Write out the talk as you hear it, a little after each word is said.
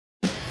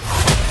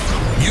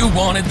You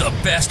wanted the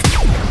best.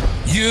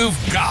 You've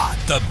got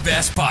the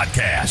best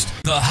podcast.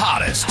 The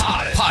hottest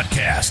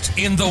podcast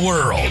in the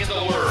world.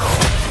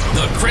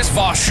 The Chris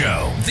Voss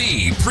Show,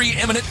 the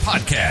preeminent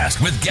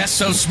podcast with guests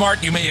so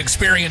smart you may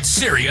experience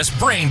serious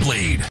brain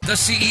bleed. The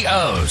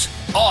CEOs,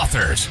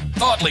 authors,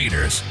 thought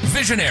leaders,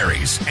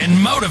 visionaries, and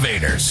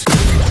motivators.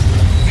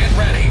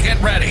 Get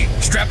ready.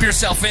 Strap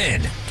yourself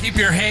in. Keep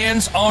your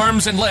hands,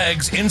 arms, and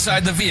legs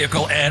inside the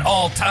vehicle at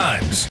all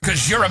times,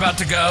 because you're about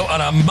to go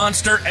on a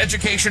monster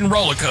education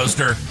roller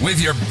coaster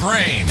with your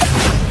brain.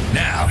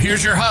 Now,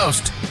 here's your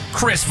host,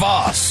 Chris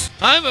Voss.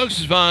 Hi, folks.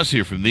 It's Voss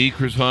here from the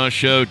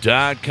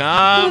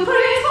ChrisVossShow.com.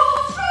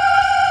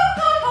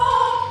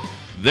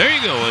 There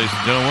you go, ladies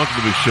and gentlemen. Welcome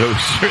to the show.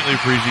 Certainly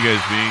appreciate you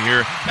guys being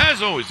here.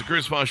 As always, the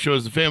Chris Voss Show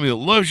is the family that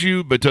loves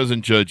you but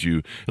doesn't judge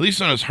you, at least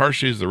not as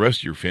harshly as the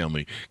rest of your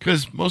family,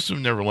 because most of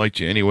them never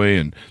liked you anyway,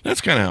 and that's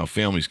kind of how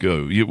families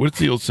go. What's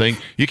the old saying?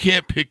 You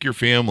can't pick your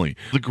family.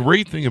 The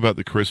great thing about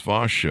the Chris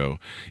Voss Show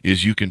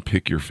is you can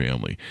pick your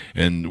family,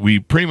 and we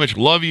pretty much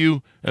love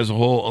you as a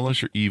whole,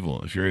 unless you're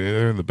evil. If you're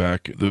there in the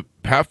back,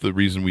 half the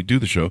reason we do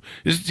the show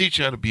is to teach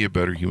you how to be a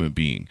better human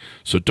being.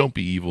 So don't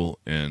be evil,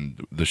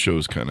 and the show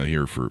is kind of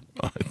here for,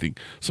 I think,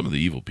 some of the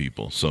evil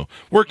people. So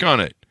work on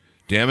it.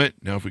 Damn it.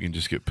 Now if we can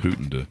just get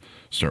Putin to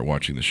start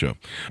watching the show.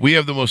 We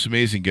have the most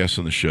amazing guests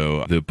on the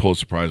show, the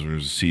Pulitzer Prize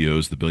winners, the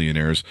CEOs, the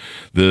billionaires,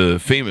 the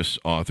famous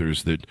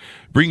authors that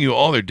bring you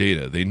all their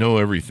data. They know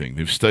everything.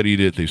 They've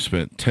studied it. They've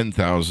spent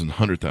 10,000,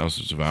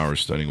 100,000 of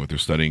hours studying what they're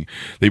studying.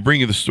 They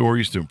bring you the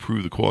stories to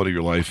improve the quality of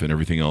your life and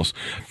everything else.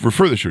 For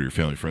further show your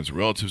family, friends, and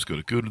relatives,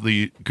 go to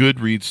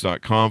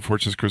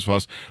goodreads.com/Chris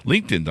Voss,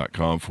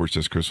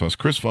 linkedin.com/Chris Voss,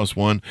 Chris Voss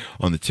 1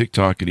 on the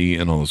TikTok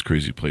and all those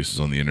crazy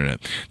places on the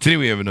internet. Today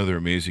we have another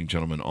amazing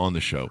gentleman on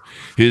the show.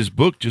 His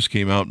book just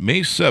came out May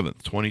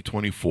 7th,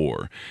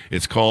 2024.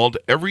 It's called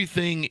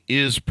Everything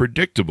is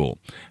Predictable: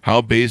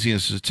 How Bayesian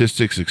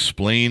Statistics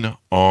Explain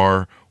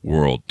Our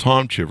World.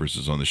 Tom Chivers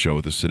is on the show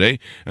with us today,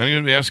 and I'm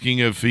going to be asking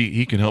if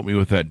he can help me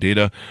with that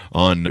data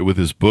with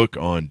his book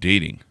on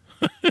dating.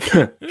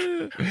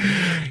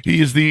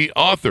 He is the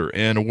author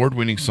and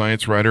award-winning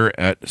science writer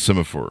at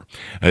Semaphore.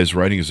 His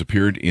writing has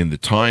appeared in The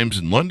Times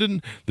in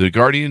London, The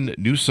Guardian,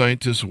 New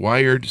Scientist,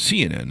 Wired,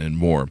 CNN, and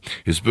more.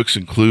 His books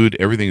include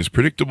Everything is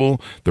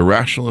Predictable, The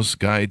Rationalist's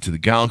Guide to the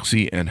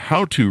Galaxy, and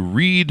How to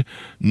Read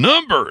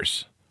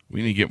Numbers.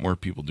 We need to get more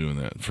people doing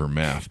that for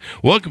math.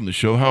 Welcome to the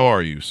show. How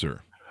are you, sir?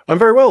 I'm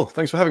very well.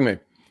 Thanks for having me.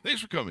 Thanks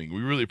for coming.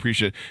 We really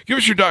appreciate it. Give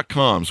us your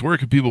 .coms. Where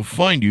can people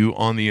find you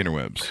on the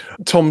interwebs?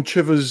 Tom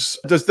Chivers.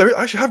 I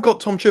actually have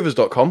got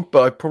tomchivers.com,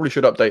 but I probably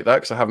should update that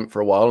because I haven't for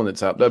a while and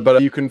it's out there.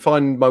 But you can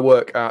find my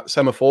work at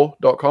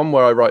semaphore.com,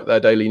 where I write their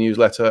daily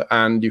newsletter.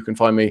 And you can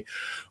find me,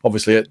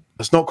 obviously,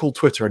 it's not called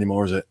Twitter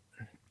anymore, is it?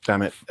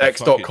 Damn it.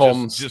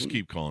 X.com. Just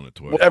keep calling it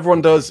Twitter.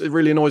 Everyone does. It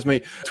really annoys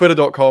me.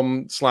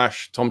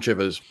 Twitter.com/Tom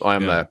Chivers. I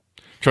am there.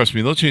 Trust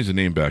me, they'll change the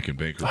name back in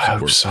bankruptcy. I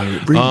hope so.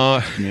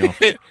 Really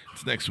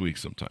It's next week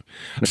sometime.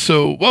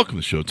 So welcome to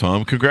the show,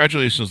 Tom.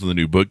 Congratulations on the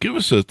new book. Give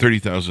us a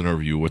 30,000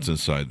 overview of what's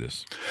inside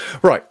this.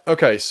 Right.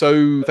 Okay.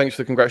 So thanks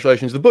for the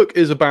congratulations. The book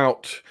is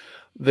about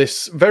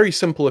this very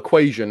simple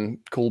equation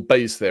called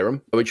Bayes'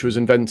 theorem, which was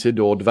invented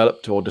or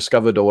developed or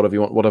discovered or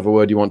whatever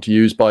word you want to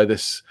use by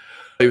this.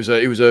 He was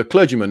a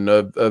clergyman,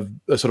 a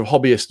sort of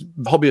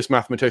hobbyist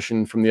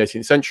mathematician from the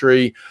 18th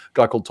century, a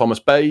guy called Thomas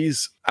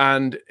Bayes,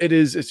 and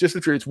it's just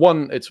literally it's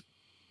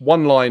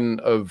one line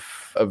of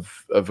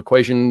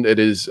equation. It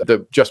is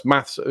just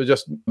maths,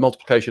 just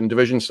multiplication and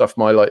division stuff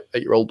my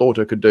 8-year-old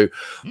daughter could do,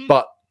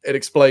 but it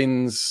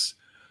explains,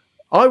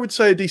 I would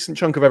say, a decent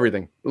chunk of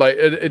everything.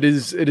 It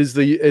is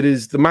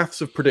the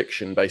maths of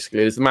prediction,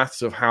 basically. It is the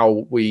maths of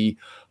how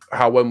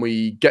when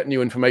we get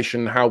new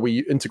information, how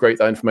we integrate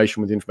that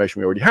information with the information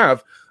we already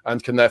have,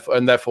 and can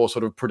therefore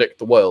sort of predict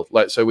the world.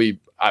 So it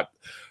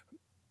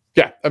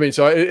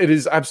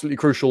is absolutely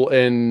crucial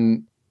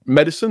in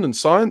medicine and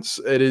science.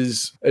 It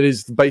is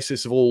the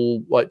basis of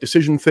all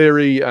decision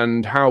theory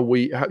and how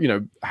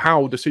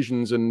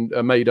decisions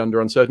are made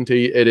under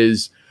uncertainty. It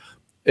is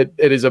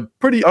a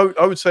pretty,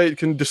 I would say it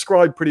can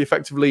describe pretty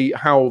effectively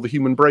how the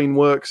human brain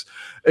works.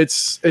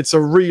 It's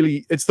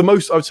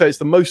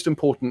the most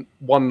important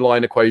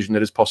one-line equation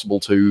that is possible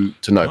to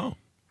know. Oh.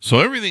 So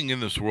everything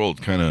in this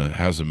world kind of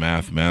has a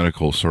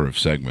mathematical sort of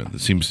segment. It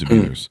seems to be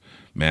there's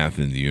math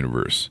in the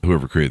universe.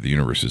 Whoever created the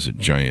universe is a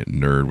giant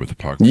nerd with a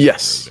pocket.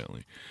 Yes.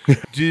 Evidently.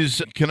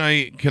 Can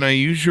I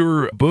use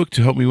your book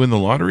to help me win the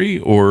lottery,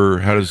 or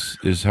how is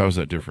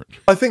that different?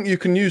 I think you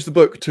can use the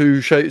book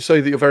to say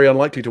that you're very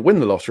unlikely to win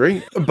the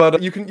lottery,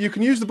 but you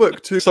can use the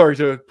book to, sorry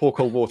to pour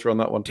cold water on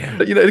that one.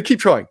 Keep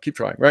trying,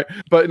 right?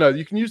 But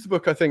you can use the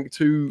book, I think,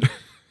 to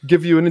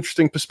give you an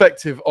interesting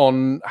perspective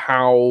on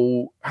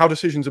how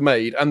decisions are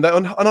made, and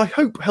I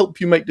hope help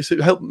you make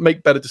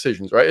better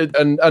decisions, right?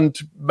 And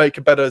to make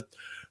a better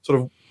sort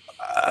of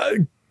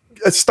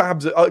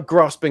stabs at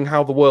grasping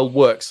how the world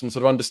works and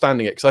sort of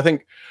understanding it. Because I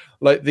think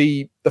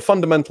the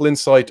fundamental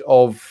insight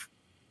of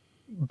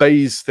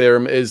Bayes'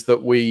 theorem is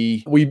that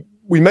we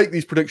make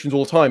these predictions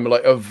all the time, I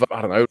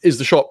don't know, is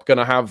the shop going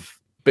to have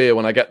beer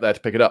when I get there to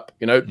pick it up.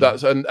 You know,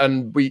 that's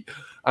and we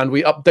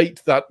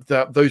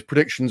update those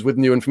predictions with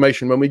new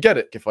information when we get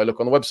it. If I look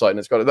on the website and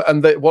it's got it,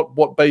 and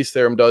what Bayes'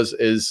 theorem does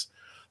is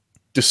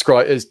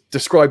describe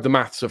the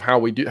maths of how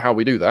we do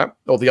that,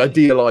 or the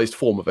idealized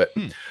form of it.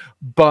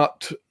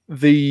 But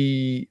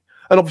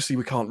and obviously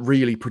we can't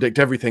really predict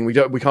everything. We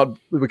can't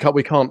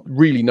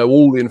really know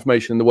all the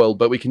information in the world,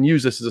 but we can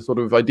use this as a sort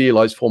of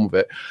idealized form of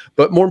it.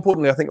 But more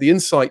importantly, I think the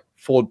insight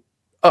for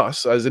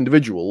us as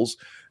individuals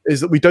is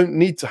that we don't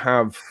need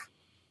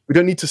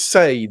to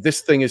say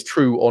this thing is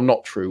true or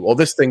not true, or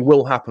this thing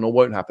will happen or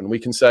won't happen. We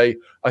can say,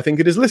 I think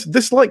it is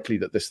this likely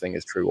that this thing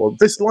is true, or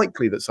this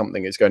likely that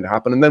something is going to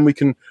happen. And then we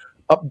can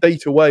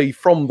update away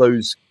from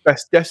those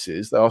best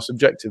guesses, our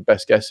subjective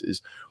best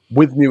guesses,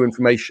 with new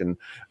information,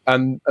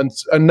 and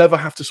never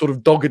have to sort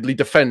of doggedly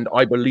defend,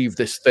 I believe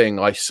this thing,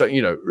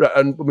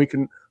 and we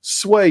can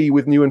sway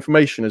with new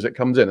information as it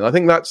comes in. And I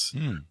think that's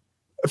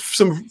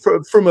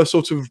from a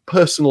sort of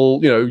personal,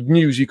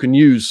 news you can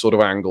use sort of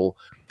angle.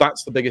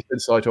 That's the biggest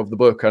insight of the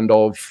book and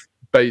of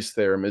Bayes'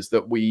 theorem, is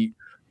that we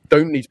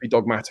don't need to be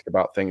dogmatic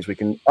about things. We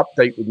can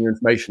update with new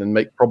information and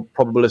make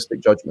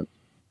probabilistic judgment.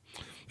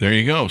 There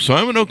you go. So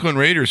I'm an Oakland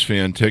Raiders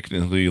fan,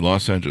 technically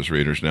Los Angeles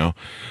Raiders now.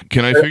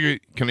 Can I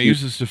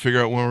use this to figure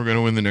out when we're going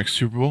to win the next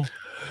Super Bowl?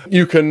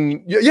 You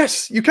can.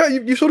 Yes, you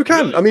can. You sort of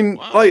can. Really? I mean,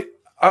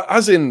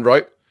 as in,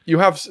 right? You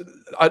have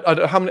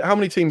how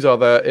many teams are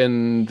there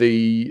in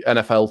the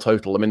NFL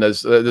total? I mean,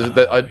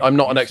 I'm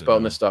not an expert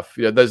on this stuff.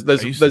 There's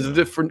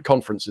different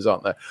conferences,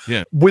 aren't there?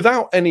 Yeah.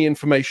 Without any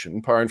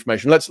information, prior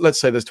information, let's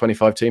say there's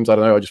 25 teams. I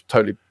don't know. I just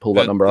totally pulled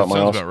that number out of my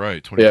ass. Sounds about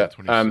right.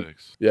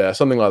 26. Yeah,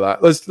 something like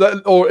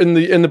that. Or in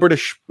the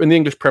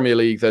English Premier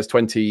League, there's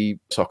 20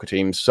 soccer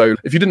teams. So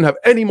if you didn't have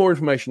any more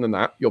information than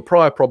that, your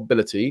prior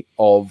probability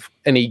of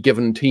any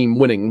given team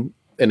winning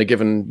in a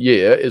given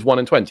year is 1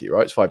 in 20,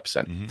 right? It's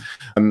 5%.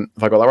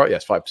 If I got that right,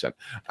 yes, 5%.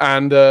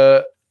 And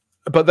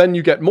but then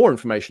you get more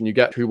information. You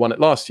get who won it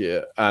last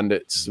year, and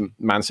it's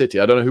Man City.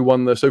 I don't know who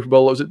won the Super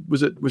Bowl.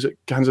 Was it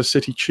Kansas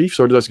City Chiefs,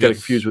 or did I just get it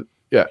confused with?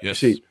 Yeah,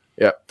 yes.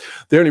 Yeah.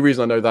 The only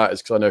reason I know that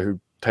is because I know who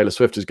Taylor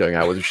Swift is going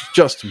out with, which is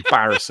just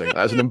embarrassing.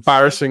 That's an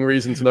embarrassing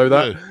reason to know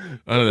that.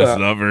 I know that's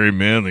not very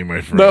manly,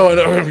 my friend. No, I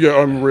know. Yeah,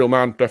 I'm a real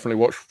man. Definitely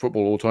watch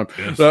football all the time.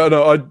 Yes.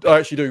 No, I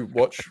actually do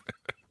watch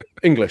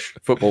English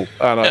football,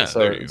 and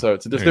so it's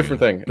a different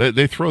thing.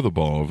 They throw the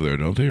ball over there,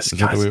 don't they? Is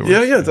that the way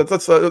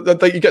it works?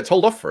 That's you get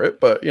told off for it,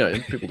 but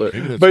people do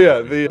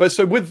it. But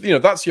so with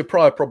that's your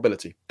prior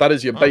probability. That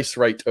is your base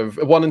rate of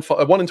 1 in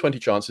 20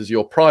 chances.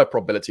 Your prior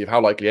probability of how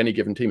likely any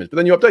given team is. But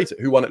then you update it.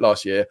 Who won it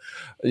last year?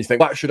 And you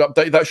think that should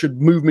update. That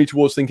should move me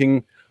towards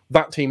thinking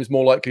that team is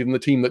more likely than the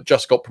team that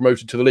just got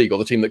promoted to the league, or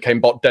the team that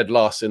came dead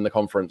last in the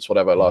conference,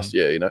 whatever, last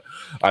year,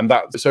 and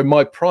so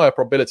my prior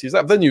probability is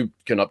that. Then you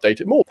can update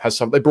it more.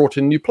 Have they brought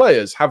in new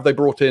players? Have they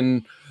brought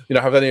in,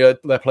 have any of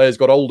their players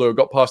got older,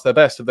 got past their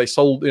best? Have they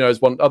sold, has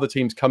other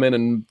teams come in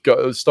and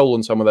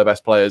stolen some of their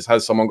best players?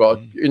 Has someone got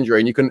an injury?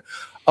 And you can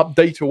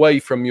update away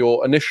from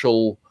your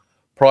initial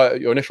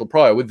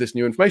prior with this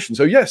new information.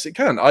 So yes, it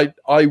can.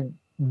 I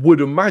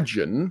would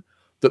imagine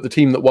that the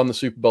team that won the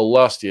Super Bowl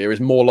last year is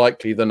more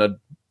likely than a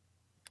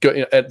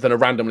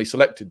randomly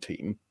selected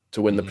team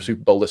to win the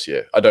Super Bowl this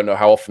year. I don't know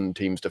how often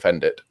teams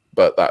defend it,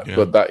 but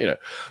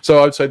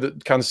so I'd say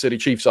that Kansas City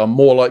Chiefs are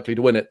more likely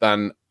to win it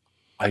than,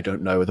 I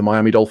don't know, are the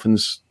Miami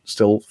Dolphins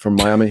still from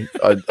Miami?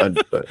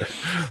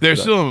 They're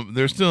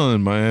still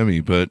in Miami,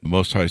 but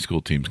most high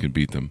school teams can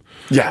beat them.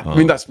 Yeah, I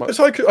mean that's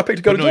so I picked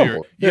a good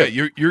example.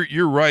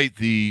 You're right.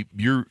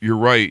 You're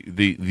right.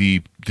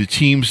 The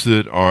teams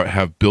that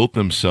have built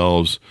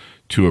themselves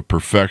to a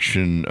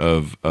perfection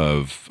of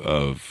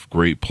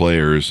great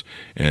players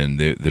and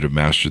that have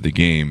mastered the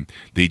game,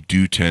 they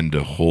do tend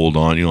to hold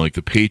on. Like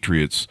the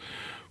Patriots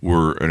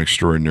were an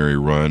extraordinary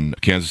run.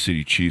 Kansas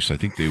City Chiefs, I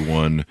think they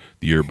won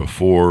the year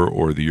before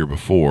or the year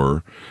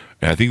before.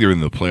 And I think they were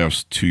in the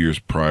playoffs 2 years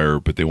prior,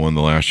 but they won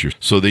the last year.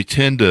 So they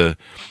tend to,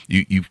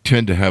 you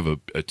tend to have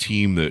a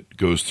team that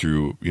goes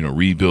through,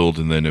 rebuild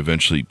and then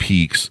eventually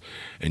peaks,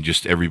 and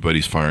just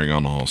everybody's firing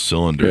on all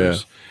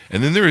cylinders. Yeah.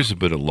 And then there is a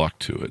bit of luck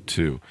to it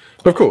too.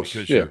 Of course,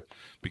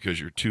 because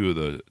you're two of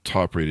the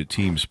top-rated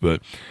teams.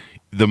 But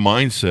the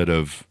mindset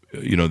of,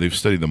 they've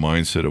studied the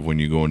mindset of when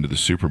you go into the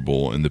Super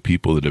Bowl, and the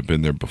people that have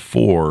been there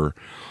before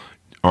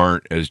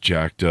aren't as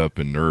jacked up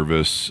and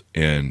nervous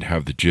and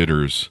have the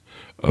jitters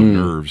of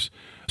nerves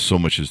so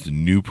much as the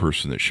new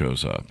person that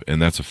shows up,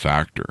 and that's a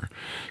factor.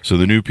 So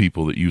the new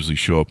people that usually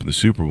show up in the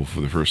Super Bowl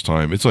for the first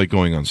time, it's like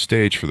going on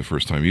stage for the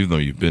first time, even though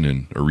you've been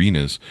in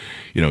arenas.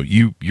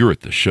 You're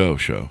at the show,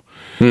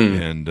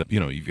 and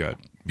you've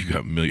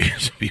got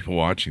millions of people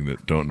watching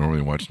that don't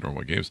normally watch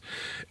normal games.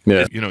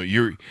 Yeah,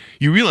 you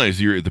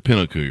realize you're at the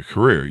pinnacle of your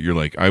career. You're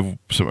like, I've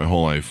spent my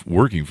whole life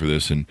working for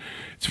this, and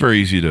it's very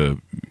easy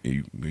to,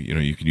 you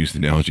can use the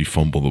analogy,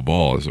 fumble the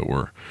ball, as it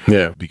were.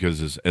 Yeah,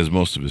 because as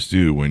most of us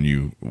do, when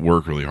you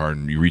work really hard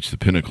and you reach the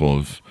pinnacle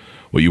of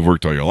what you've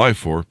worked all your life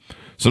for,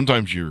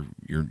 sometimes you're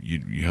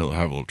you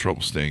have a little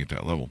trouble staying at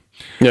that level.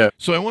 Yeah.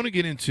 So I want to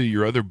get into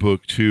your other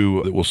book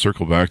too. That we'll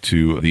circle back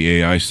to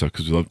the AI stuff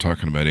because we love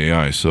talking about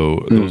AI.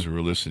 So those who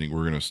are listening,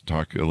 we're going to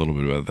talk a little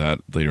bit about that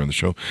later on the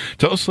show.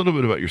 Tell us a little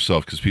bit about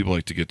yourself because people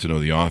like to get to know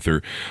the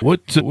author.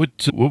 What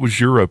was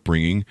your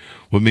upbringing?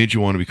 What made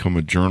you want to become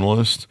a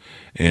journalist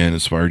and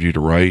inspired you to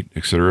write,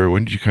 etc.?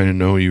 When did you kind of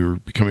know you were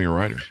becoming a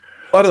writer?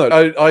 I don't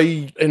know.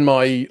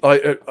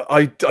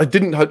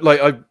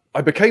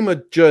 I became a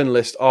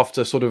journalist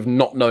after sort of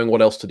not knowing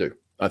what else to do.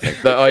 I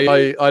think that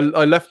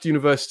I left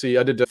university.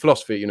 I did a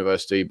philosophy at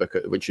university,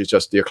 which is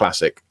just your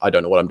classic. I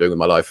don't know what I'm doing with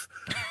my life.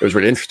 It was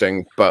really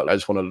interesting, but I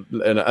just want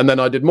to. And then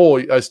I did more.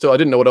 I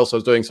didn't know what else I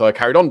was doing, so I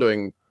carried on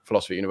doing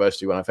philosophy at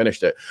university when I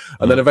finished it,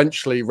 and then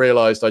eventually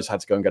realized I just had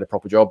to go and get a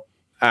proper job.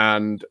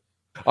 And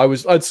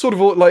I'd sort of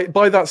like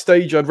by that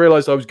stage, I'd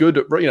realized I was good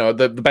at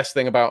the best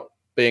thing about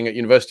being at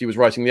university was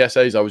writing the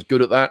essays. I was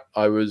good at that.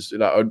 I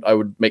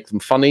would make them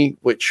funny,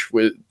 which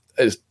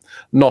is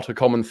not a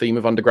common theme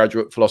of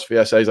undergraduate philosophy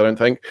essays, I don't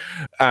think.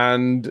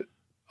 And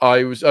I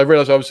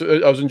realized I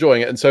was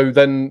enjoying it. And so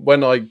then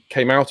when I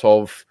came out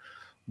of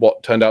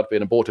what turned out to be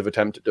an abortive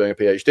attempt at doing a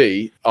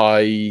PhD,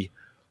 I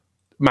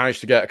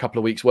managed to get a couple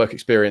of weeks work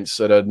experience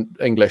at an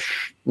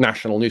English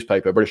national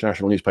newspaper, British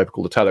national newspaper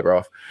called The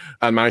Telegraph,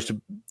 and managed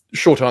to,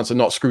 short answer,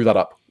 not screw that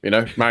up.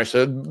 Managed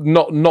to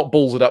not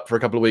balls it up for a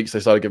couple of weeks.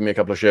 They started giving me a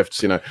couple of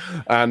shifts, and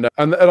I've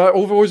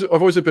always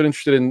been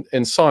interested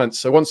in science.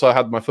 So once I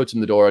had my foot in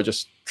the door, I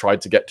just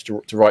tried to get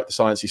to write the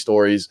sciencey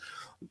stories,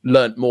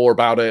 learnt more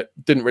about it.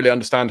 Didn't really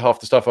understand half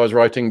the stuff I was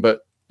writing,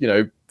 but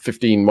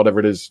 15, whatever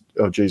it is.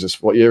 Oh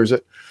Jesus, what year is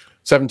it?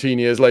 17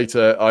 years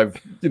later,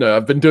 I've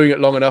been doing it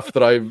long enough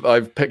that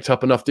I've picked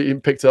up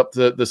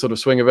the sort of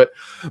swing of it.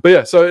 But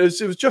yeah, so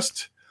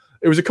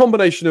it was a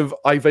combination of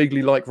I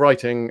vaguely like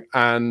writing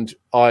and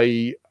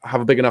I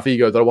have a big enough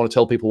ego that I want to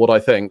tell people what I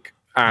think.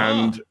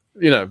 And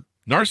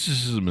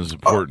narcissism is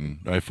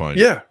important, I find.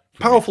 Yeah,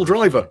 powerful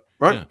driver,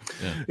 right?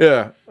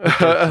 Yeah.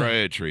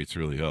 Triad traits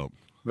really help.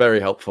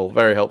 Very helpful,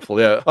 very helpful.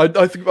 Yeah,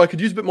 I think I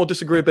could use a bit more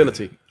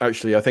disagreeability.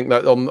 Actually, I think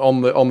that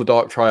on the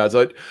dark triads.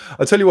 I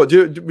tell you what.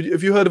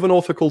 Have you heard of an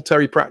author called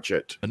Terry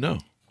Pratchett? No.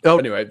 Oh,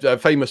 anyway, a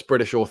famous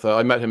British author.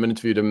 I met him and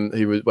interviewed him.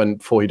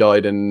 Before he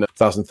died in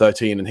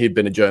 2013, and he'd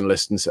been a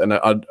journalist,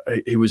 and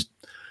he was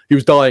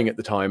dying at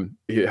the time.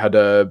 He had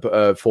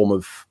a form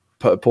of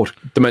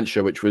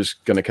dementia, which was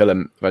going to kill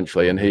him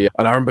eventually. And I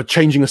remember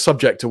changing the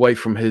subject away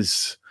from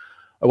his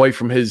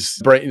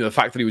brain, the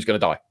fact that he was going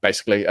to die,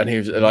 basically. And he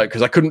was like,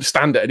 because I couldn't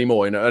stand it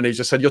anymore, and he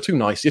just said, "You're too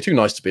nice. You're too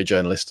nice to be a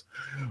journalist."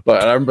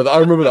 Like, and I remember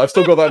that. I've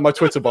still got that in my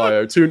Twitter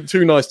bio.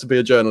 Too nice to be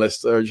a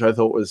journalist, which I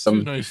thought was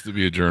too nice to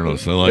be a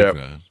journalist. I like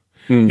that.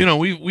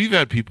 We've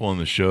had people on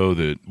the show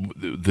that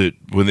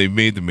when they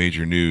made the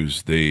major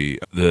news, the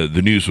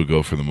news would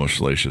go for the most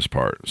salacious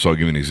part. So I'll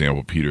give you an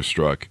example. Peter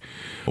Strzok,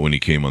 when he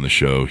came on the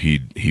show,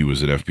 he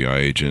was an FBI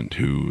agent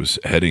who was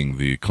heading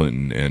the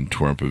Clinton and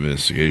Trump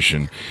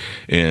investigation,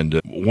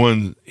 and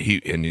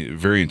a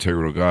very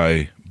integral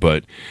guy.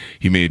 But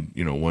he made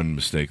one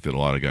mistake that a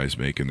lot of guys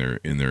make in their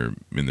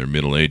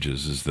middle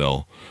ages is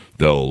they'll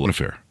an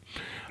affair.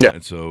 Yeah.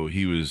 And so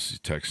he was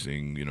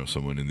texting,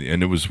 someone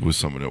and it was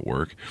someone at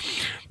work.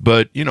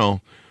 But,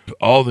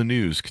 all the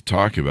news could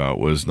talk about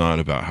was not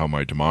about how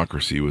my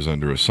democracy was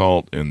under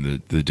assault and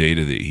the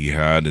data that he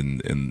had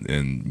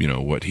and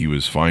what he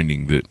was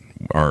finding that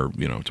our,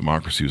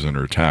 democracy was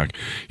under attack.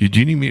 Do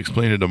you need me to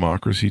explain a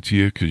democracy to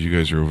you? Because you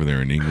guys are over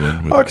there in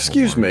England. Oh,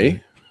 excuse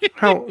me.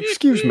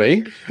 Excuse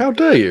me? How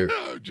dare you?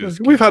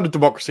 We've had a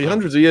democracy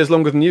hundreds of years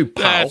longer than you,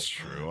 pal. That's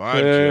true.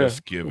 I'm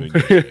just giving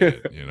you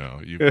shit,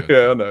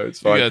 I know, it's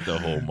fine. You got the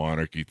whole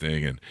monarchy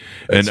thing,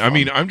 and I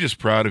mean, I'm just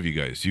proud of you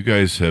guys. You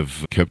guys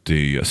have kept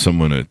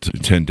someone at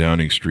 10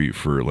 Downing Street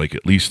for like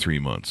at least 3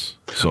 months.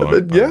 So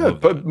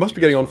but it must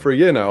be getting on for a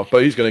year now.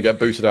 But he's going to get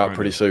booted out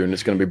pretty soon.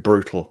 It's going to be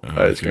brutal.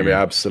 It's going to be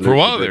absolutely for a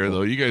while brutal. there,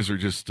 though. You guys were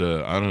just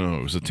I don't know.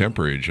 It was a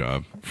temporary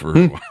job for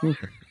a while.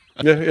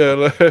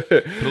 Yeah. But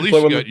at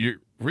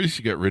least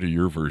you got rid of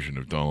your version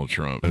of Donald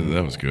Trump.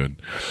 That was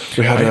good.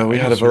 We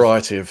had a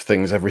variety of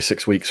things every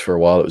 6 weeks for a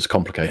while. It was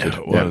complicated. Yeah,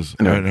 it was.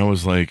 Yeah. And I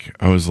was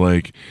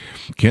like,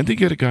 can't they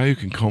get a guy who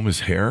can comb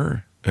his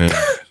hair? And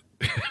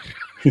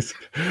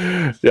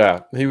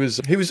he was.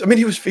 I mean,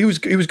 he was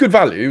good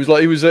value. He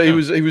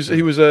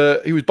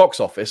was box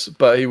office,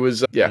 but he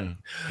was.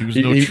 He was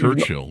no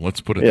Churchill.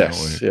 Let's put it that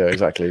way. Yeah,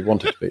 exactly. He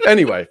wanted to be.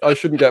 Anyway, I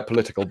shouldn't get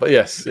political, but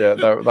yes,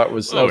 that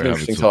was an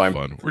interesting time.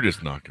 Fun. We're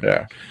just not going.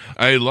 Yeah.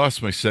 I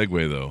lost my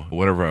segue though.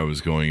 Whatever I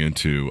was going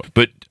into,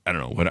 but I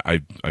don't know what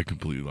I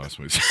completely lost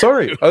my.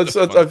 Sorry, we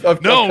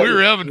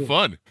were having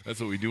fun. That's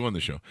what we do on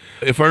the show.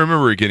 If I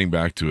remember getting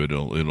back to it,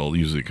 it'll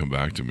usually come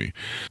back to me.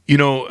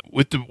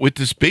 With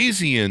this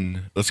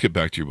Bayesian, let's get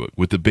back to your book.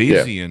 With the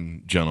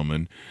Bayesian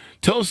gentleman,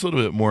 tell us a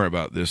little bit more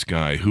about this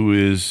guy. Who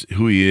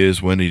he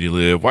is, when did he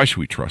live, why should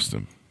we trust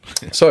him?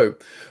 So,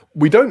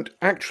 we don't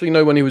actually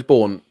know when he was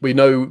born. We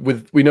know he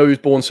was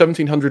born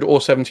 1700 or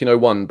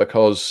 1701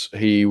 because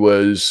he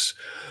was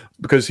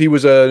because he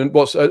was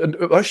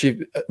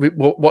actually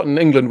what in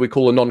England we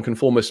call a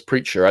nonconformist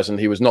preacher, as in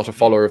he was not a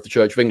follower of the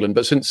Church of England.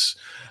 But since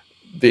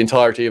the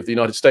entirety of the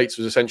United States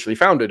was essentially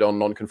founded on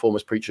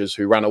nonconformist preachers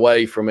who ran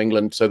away from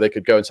England so they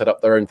could go and set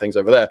up their own things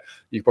over there,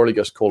 you could probably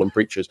just call them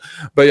preachers.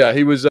 But yeah,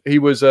 he was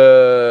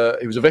a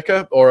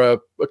vicar or a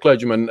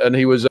clergyman, and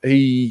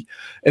he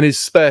in his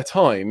spare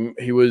time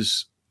he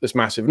was this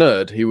massive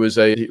nerd. He was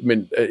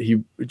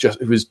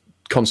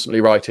constantly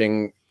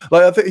writing.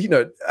 Like, I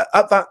think,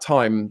 at that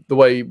time, the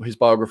way his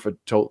biographer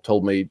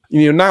told me,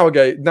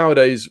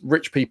 nowadays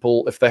rich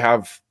people, if they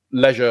have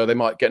leisure, they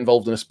might get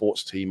involved in a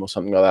sports team or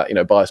something like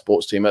that, buy a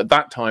sports team. At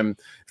that time,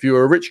 if you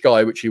were a rich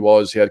guy, which he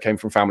was, came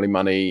from family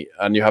money,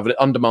 and you have an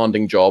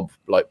undemanding job,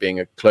 like being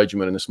a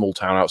clergyman in a small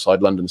town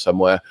outside London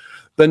somewhere,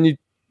 then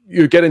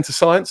you get into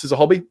science as a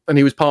hobby. And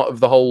he was part of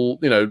the whole,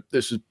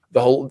 this is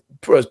the whole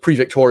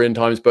pre-Victorian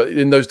times, but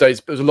in those days,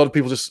 there was a lot of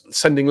people just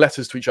sending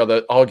letters to each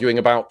other, arguing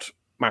about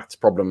maths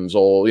problems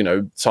or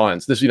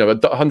science. This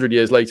 100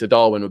 years later,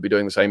 Darwin would be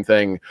doing the same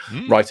thing,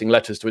 writing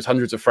letters to his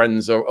hundreds of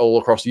friends all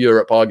across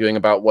Europe, arguing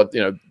about what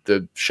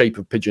the shape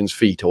of pigeons'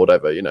 feet or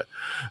whatever.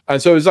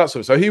 And so it was that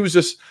sort of. So he was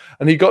just,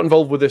 and he got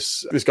involved with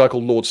this guy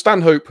called Lord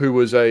Stanhope, who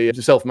was a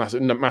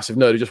massive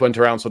nerd who just went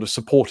around sort of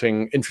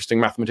supporting interesting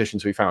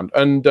mathematicians we found.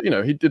 And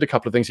he did a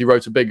couple of things. He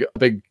wrote a big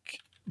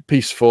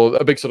piece for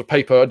a big sort of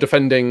paper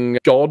defending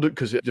God,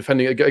 because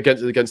defending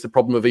against the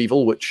problem of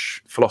evil,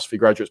 which philosophy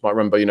graduates might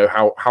remember.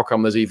 How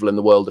come there's evil in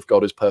the world if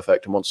God is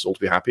perfect and wants us all to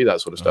be happy? That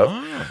sort of stuff.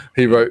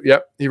 He wrote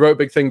a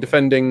big thing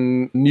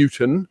defending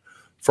Newton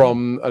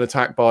from an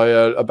attack by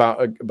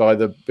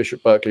the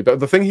Bishop Berkeley. But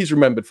the thing he's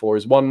remembered for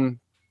is one.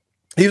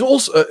 It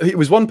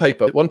was one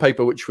paper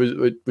which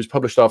was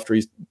published after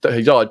he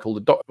died,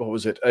 called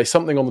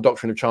something on the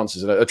doctrine of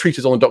chances, a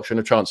treatise on the doctrine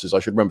of chances.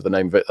 I should remember the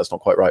name of it. That's not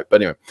quite right,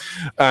 but anyway.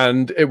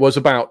 And it was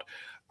about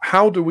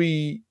how do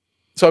we.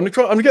 So I'm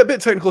gonna get a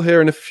bit technical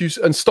here,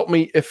 and stop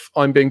me if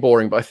I'm being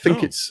boring. But I think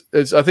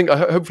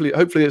hopefully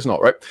it's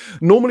not right.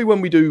 Normally,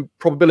 when we do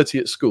probability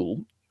at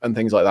school and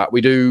things like that,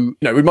 we do.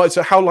 We might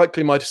say, how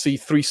likely am I to see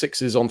 3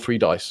 6s on 3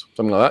 dice,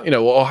 something like that.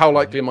 Or how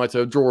likely am I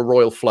to draw a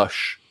royal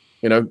flush,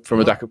 from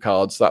a deck of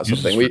cards, that sort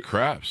of thing.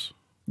 Craps.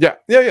 Yeah,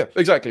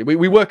 exactly.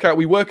 We work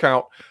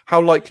out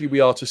how likely we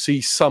are to see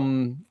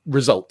some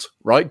result,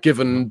 right?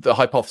 Given the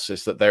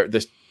hypothesis that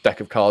this deck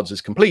of cards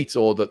is complete,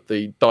 or that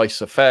the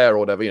dice are fair, or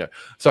whatever.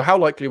 So how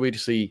likely are we to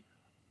see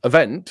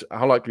event?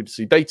 How likely to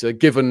see data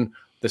given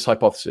this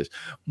hypothesis?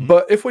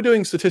 But if we're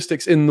doing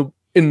statistics in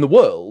the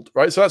world,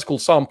 right? So that's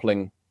called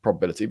sampling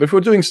probability. But if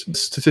we're doing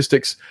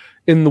statistics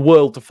in the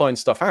world to find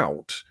stuff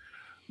out,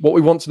 what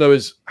we want to know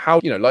is how,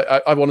 like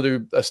I want to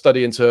do a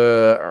study into,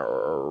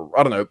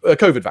 a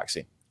COVID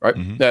vaccine, right?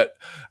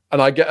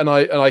 And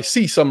I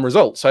see some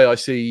results. Say I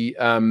see,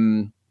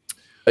 in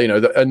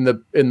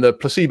the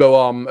placebo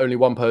arm, only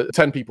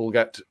 10 people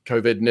get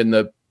COVID, and in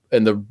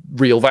the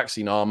real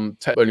vaccine arm,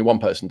 only 1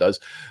 person does.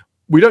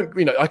 We don't,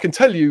 I can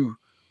tell you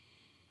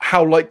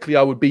how likely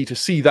I would be to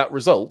see that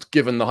result,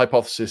 given the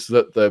hypothesis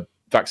that the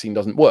vaccine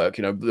doesn't work.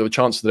 The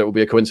chance that it will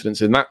be a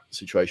coincidence in that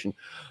situation.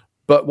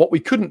 But what we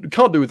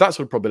can't do with that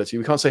sort of probability,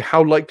 we can't say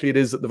how likely it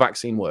is that the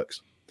vaccine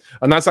works.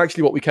 And that's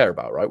actually what we care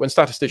about, right? When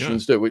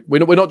statisticians do,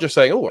 we're not just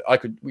saying, we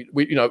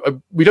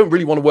don't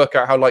really want to work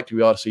out how likely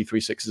we are to see 3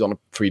 6s on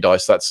 3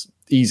 dice. That's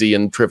easy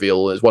and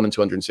trivial. It's 1 in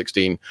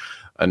 216,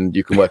 and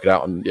you can work it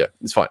out, and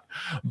it's fine.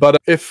 But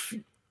if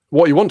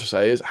what you want to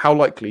say is how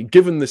likely,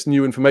 given this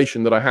new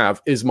information that I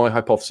have, is my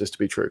hypothesis to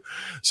be true?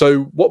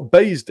 So what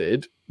Bayes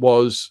did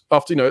was,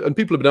 after, and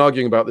people have been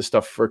arguing about this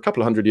stuff for a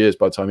couple of 100 years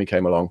by the time he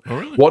came along. Oh,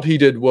 really? What he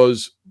did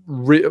was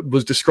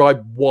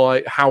describe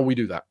how we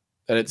do that.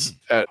 And it's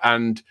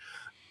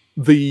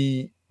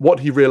what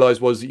he realized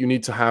was that you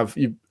need to have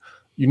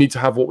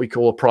what we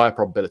call a prior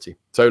probability.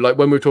 So like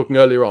when we were talking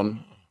earlier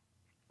on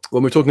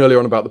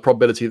about the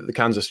probability that the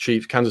Kansas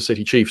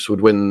City Chiefs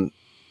would win,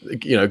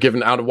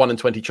 given out of 1 in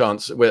 20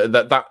 chance,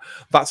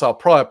 that's our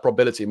prior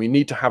probability. And we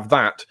need to have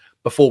that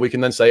before we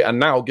can then say, and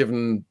now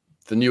given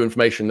the new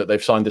information that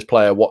they've signed this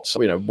player,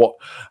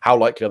 how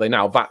likely are they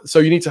now? So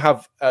you need to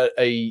have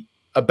a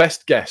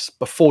best guess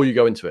before you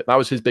go into it. That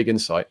was his big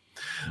insight.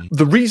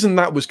 The reason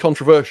that was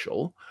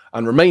controversial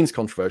and remains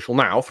controversial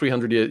now,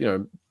 300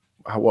 years,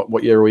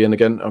 what year are we in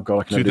again? Oh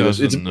God, I can never do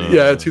this. It's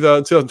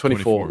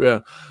 2024. Yeah.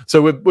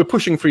 So we're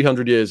pushing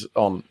 300 years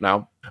on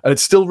now, and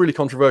it's still really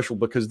controversial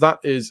because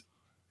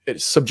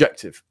it's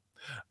subjective.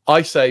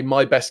 I say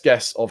my best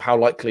guess of how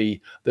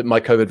likely that my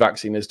COVID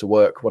vaccine is to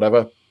work,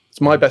 whatever. It's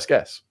my best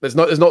guess. There's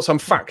not some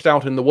fact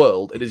out in the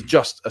world. It is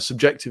just a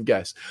subjective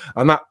guess.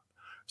 And that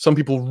some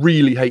people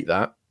really hate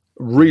that,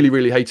 really,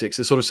 really hate it. 'Cause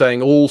they're sort of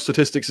saying all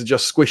statistics are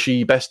just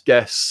squishy, best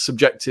guess,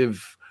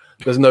 subjective.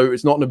 It's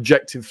not an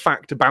objective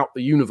fact about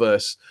the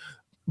universe.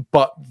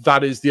 But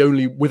that is the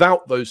only,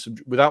 without those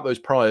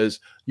priors,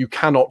 you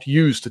cannot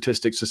use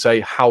statistics to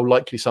say how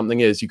likely something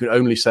is. You can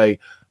only say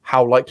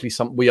how likely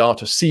we are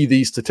to see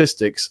these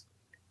statistics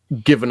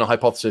given a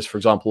hypothesis, for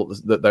example,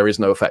 that there is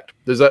no effect.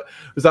 Is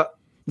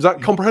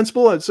that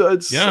comprehensible?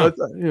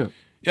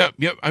 Yeah,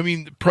 yeah. I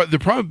mean, the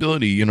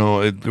probability, you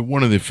know,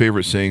 one of the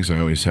favorite sayings I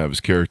always have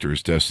is character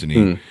is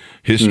destiny,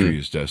 history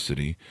is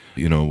destiny.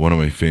 You know, one of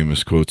my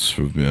famous quotes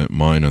of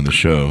mine on the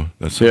show,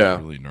 that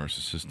sounds really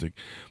narcissistic,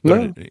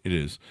 but it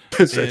is.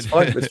 It's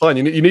fine. It's fine.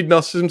 You need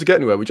narcissism to get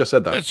anywhere. We just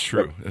said that. That's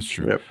true. That's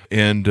true. Yep.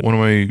 And one of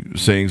my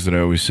sayings that I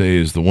always say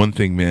is the one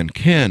thing man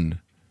can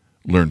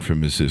learn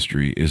from his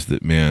history is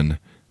that man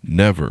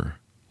never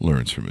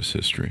learns from his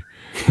history.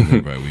 And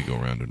thereby we go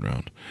round and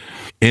round.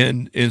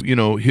 And you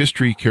know,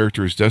 history,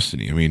 character is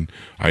destiny. I mean,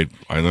 I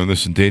learned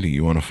this in dating.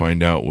 You want to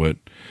find out what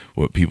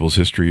people's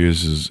history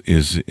is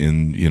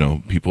in, you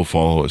know, people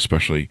follow,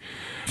 especially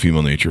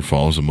female nature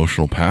follows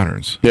emotional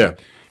patterns. Yeah.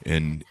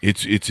 And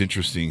it's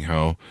interesting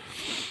how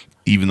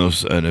even though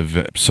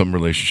some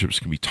relationships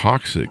can be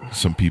toxic,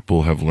 some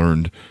people have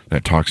learned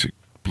that toxic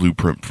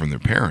blueprint from their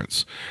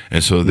parents,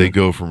 and so they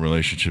go from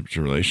relationship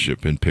to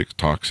relationship and pick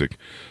toxic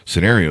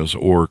scenarios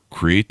or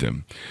create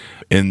them,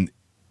 and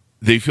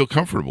they feel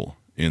comfortable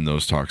in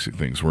those toxic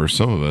things, where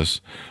some of us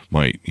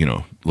might, you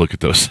know, look at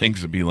those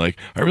things and be like,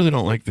 I really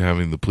don't like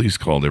having the police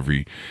called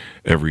every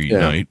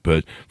night,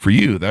 but for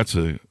you that's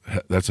a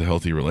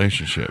healthy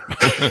relationship.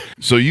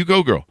 So you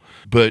go, girl.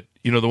 But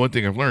you know, the one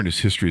thing I've learned is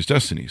history is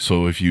destiny.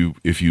 So if you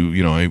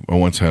know, I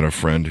once had a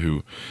friend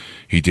who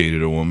he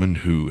dated a woman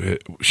who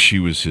he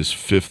was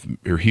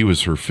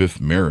her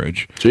fifth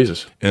marriage.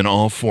 Jesus. And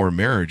all 4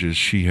 marriages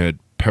she had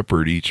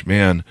peppered each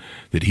man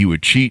that he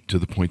would cheat, to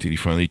the point that he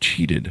finally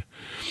cheated.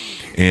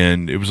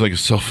 And it was like a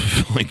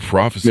self-fulfilling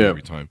prophecy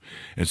every time.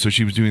 And so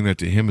she was doing that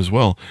to him as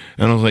well.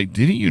 And I was like,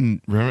 didn't you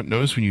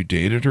notice when you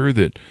dated her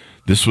that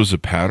this was a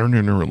pattern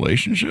in her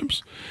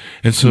relationships?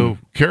 And so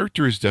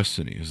character is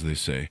destiny, as they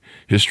say.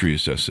 History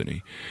is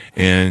destiny.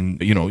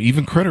 And, you know,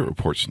 even credit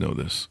reports know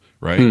this,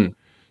 right?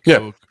 Yeah.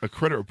 So a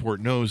credit report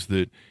knows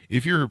that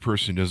if you're a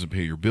person who doesn't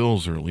pay your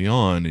bills early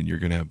on and you're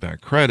going to have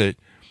bad credit,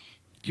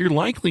 you're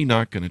likely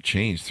not going to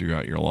change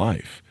throughout your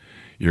life.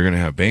 You're going to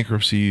have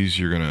bankruptcies.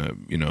 You're going to,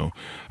 you know,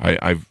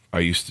 I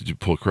used to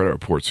pull credit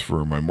reports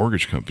for my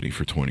mortgage company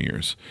for 20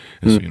 years.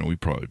 And so, you know, we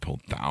probably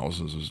pulled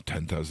thousands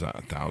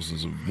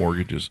of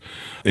mortgages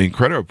in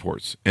credit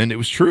reports. And it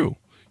was true.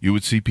 You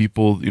would see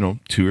people, you know,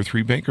 2 or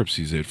 3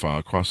 bankruptcies they'd file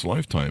across a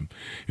lifetime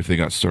if they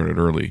got started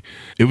early.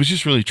 It was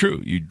just really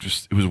true.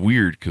 It was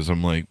weird because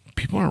I'm like,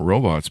 people aren't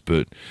robots,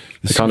 but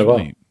this is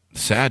really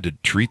sad to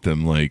treat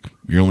them like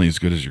you're only as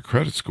good as your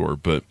credit score.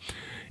 But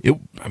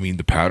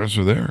the patterns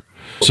are there.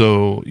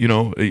 So, you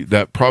know,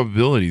 that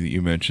probability that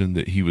you mentioned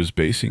that he was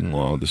basing a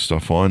lot of this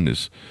stuff on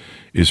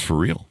is for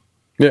real.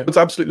 Yeah, it's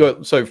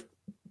absolutely. So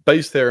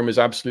Bayes' theorem is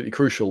absolutely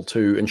crucial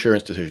to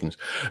insurance decisions,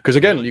 because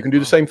again, you can do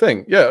the same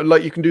thing. Yeah,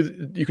 like you can do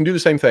the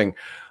same thing.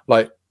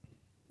 Like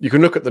you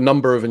can look at the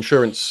number of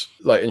insurance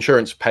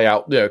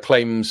payout, you know,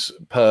 claims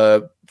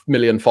per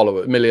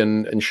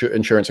million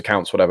insurance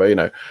accounts, whatever, you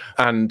know,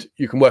 and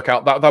you can work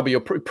out that'll be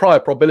your prior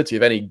probability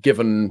of any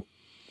given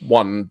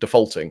one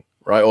defaulting,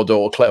 right,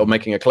 or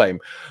making a claim.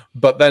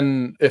 But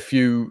then if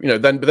you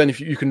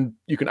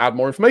can add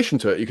more information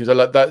to it. You can say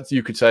like that.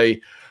 You could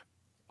say,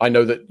 I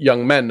know that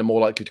young men are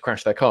more likely to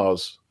crash their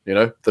cars, you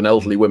know, than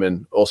elderly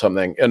women or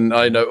something. And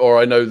I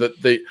know that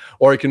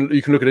you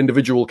can look at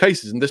individual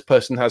cases, and this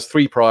person has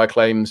 3 prior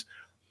claims.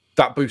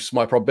 That boosts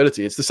my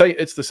probability. It's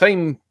the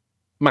same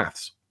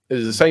maths. It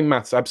is the same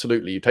maths,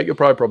 absolutely. You take your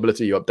prior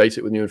probability, you update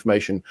it with new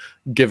information,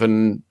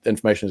 given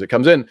information as it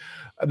comes in.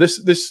 This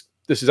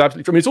is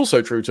absolutely. I mean, it's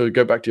also true, to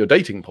go back to your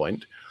dating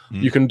point.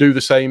 You can do the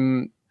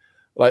same.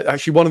 Like,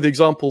 actually, one of the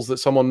examples that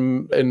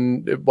someone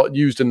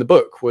used in the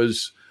book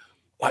was,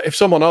 like, if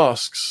someone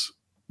asks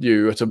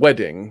you at a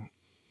wedding,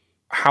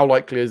 how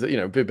likely is that, you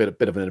know, a bit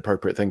of an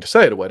inappropriate thing to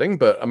say at a wedding,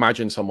 but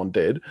imagine someone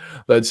did.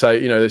 They'd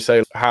say,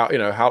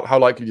 how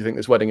likely do you think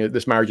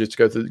this marriage is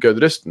to go the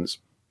distance?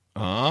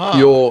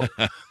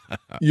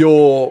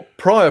 Your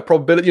prior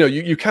probability, you know,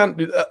 you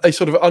can't, a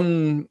sort of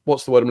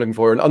what's the word I'm looking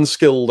for? An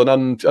unskilled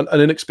and an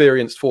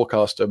inexperienced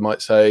forecaster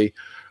might say,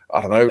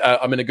 I don't know,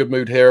 I'm in a good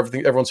mood here.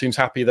 Everyone seems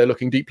happy. They're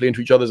looking deeply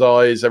into each other's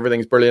eyes.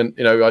 Everything's brilliant.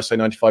 You know, I say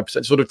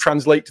 95%. Sort of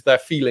translate their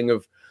feeling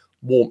of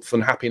warmth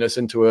and happiness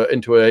into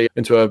say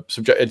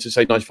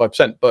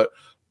 95%. But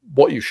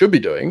what you should be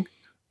doing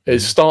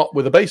is start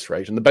with a base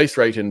rate, and the base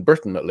rate in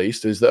Britain, at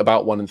least, is that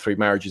about 1 in 3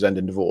 marriages end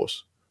in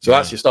divorce. So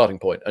that's your starting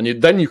point.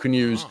 And then you can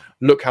use,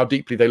 look how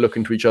deeply they look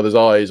into each other's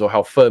eyes, or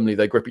how firmly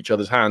they grip each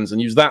other's hands,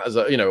 and use that as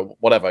a, you know,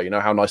 whatever, you know,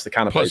 how nice the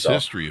canapes are. Plus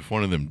history, if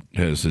one of them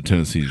has a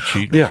tendency to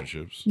cheat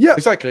relationships. Yeah,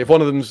 exactly. If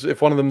one of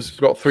them's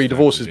got 3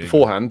 divorces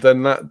beforehand,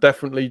 then that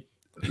definitely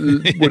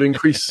would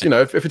increase, you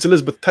know, if it's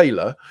Elizabeth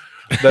Taylor,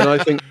 then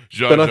I think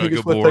it's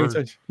worth paying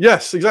attention.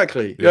 Yes,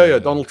 exactly. Yeah,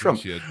 Donald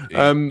Trump.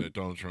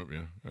 Donald Trump,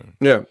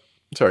 yeah.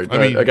 Sorry,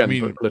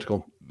 again,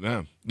 political.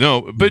 Yeah.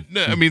 No, but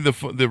I mean,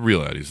 the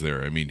reality is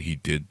there. I mean, he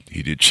did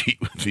cheat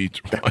with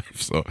each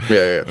wife. So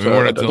yeah. I mean,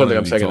 we're not I don't think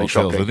I'm saying anything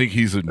shocking. I think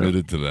he's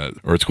admitted to that,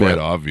 or it's quite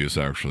obvious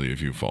actually if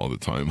you follow the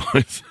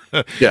timelines.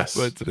 Yes,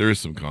 but there is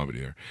some comedy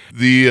there.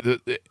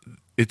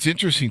 It's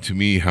interesting to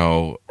me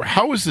how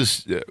is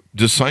this?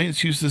 Does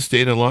science use this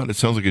data a lot? It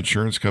sounds like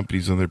insurance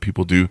companies and other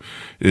people do.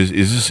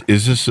 Is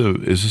this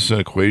an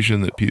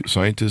equation that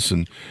scientists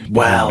and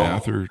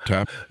math are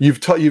tap? You've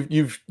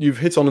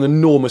hit on an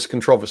enormous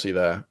controversy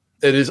there.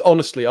 It is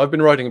honestly, I've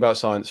been writing about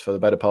science for the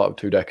better part of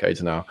 2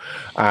 decades now,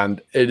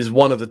 and it is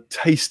one of the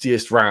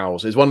tastiest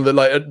rows. It's one of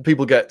the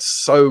people get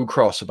so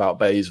cross about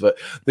Bayes, but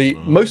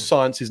most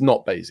science is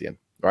not Bayesian.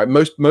 Right,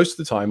 most of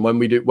the time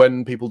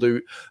when people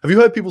do, have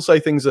you heard people say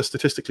things are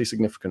statistically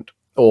significant,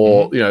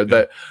 or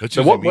that's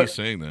just me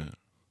saying that.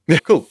 Yeah,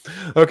 cool.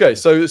 Okay,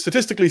 so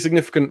statistically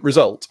significant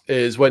result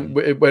is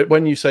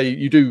when you say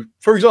you do,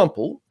 for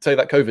example, say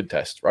that COVID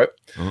test, right?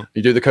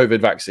 You do the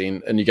COVID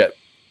vaccine and you get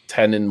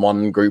 10 in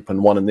one group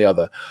and 1 in the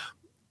other.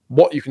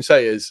 What you can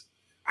say is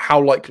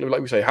how likely,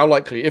 like we say, how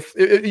likely if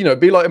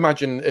be like,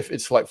 imagine if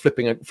it's like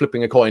flipping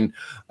a coin,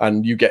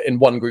 and you get in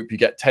one group you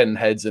get 10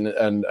 heads and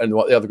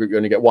what the other group you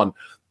only get 1.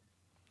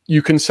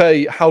 You can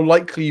say how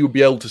likely you would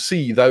be able to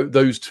see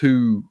those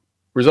 2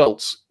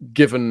 results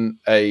given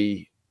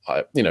given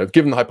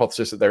the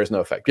hypothesis that there is no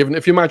effect. Given,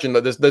 if you imagine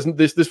that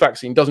this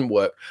vaccine doesn't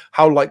work,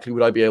 how likely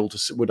would I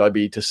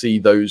be to see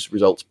those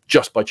results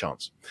just by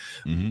chance?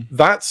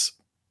 That's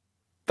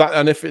that,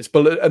 and if it's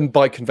and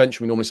by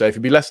convention we normally say if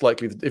you'd be less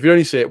likely if you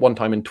only see it 1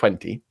 time in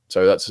 20,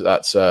 so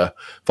that's a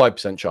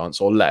 5%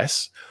 chance or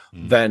less,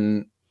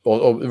 then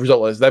or the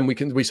result is then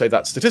we say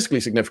that's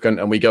statistically significant,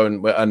 and we go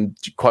and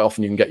quite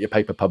often you can get your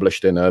paper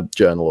published in a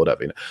journal or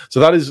whatever. So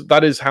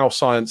that is how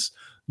science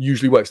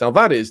usually works. Now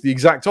that is the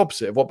exact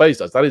opposite of what Bayes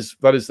does. That is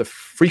the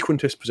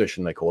frequentist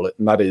position, they call it,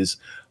 and that is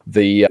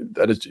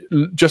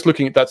just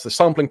looking at, that's the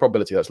sampling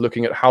probability. That's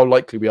looking at how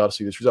likely we are to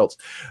see these results,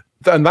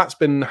 and that's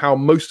been how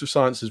most of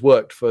science has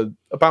worked for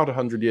about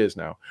 100 years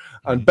now.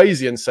 And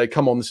Bayesians say,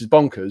 come on, this is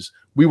bonkers.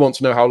 We want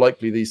to know how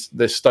likely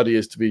this study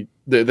is to be,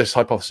 this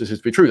hypothesis is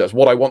to be true. That's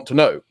what I want to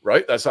know,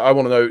 right? I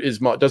want to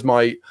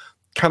know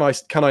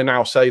can I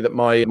now say that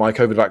my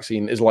COVID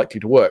vaccine is likely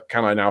to work?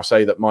 Can I now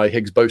say that my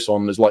Higgs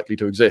boson is likely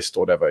to exist,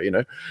 or whatever,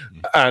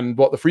 And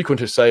what the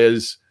frequentists say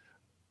is,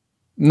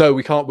 no,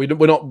 we can't. We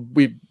don't.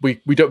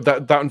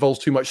 That involves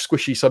too much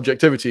squishy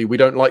subjectivity. We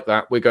don't like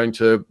that. We're just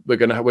going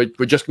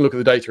to look at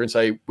the data and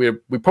say we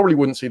probably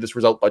wouldn't see this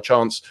result by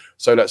chance.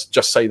 So let's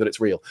just say that it's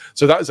real.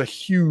 So that is a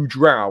huge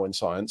row in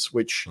science,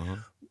 which.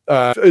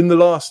 In the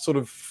last sort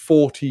of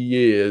 40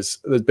 years,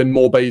 there's been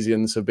more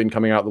Bayesians have been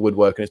coming out of the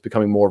woodwork, and it's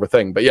becoming more of a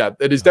thing. But yeah,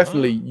 it is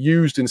definitely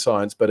used in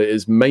science, but it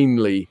is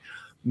mainly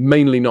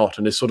not,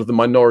 and it's sort of the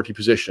minority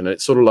position.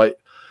 It's sort of like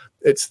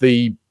it's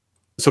the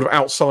sort of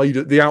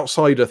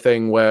outsider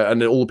thing where,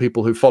 and all the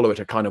people who follow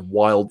it are kind of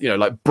wild,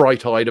 like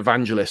bright-eyed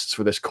evangelists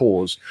for this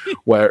cause.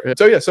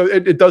 So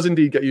it does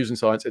indeed get used in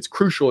science. It's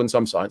crucial in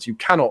some science. You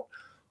cannot,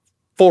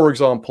 for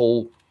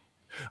example,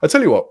 I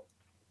tell you what.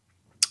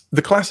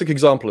 The classic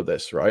example of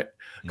this, right?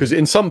 Because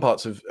in some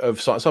parts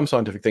of some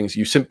scientific things,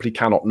 you simply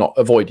cannot not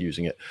avoid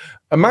using it.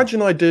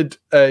 Imagine I did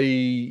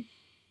a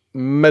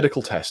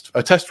medical test,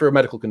 a test for a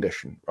medical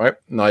condition, right?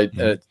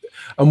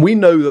 And we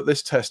know that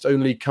this test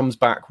only comes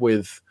back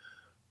with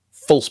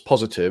false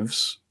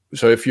positives.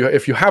 So if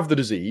you have the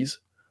disease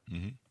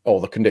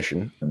or the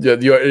condition,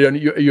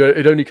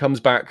 it only comes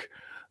back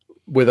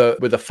with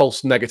a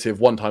false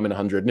negative 1 time in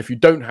 100, and if you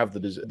don't have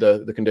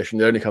the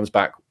condition, it only comes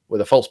back with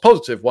a false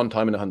positive 1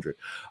 time in 100.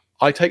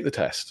 I take the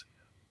test,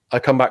 I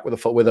come back with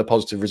a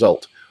positive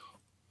result.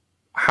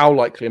 How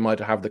likely am I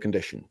to have the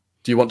condition?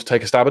 Do you want to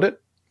take a stab at it?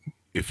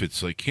 If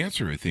it's like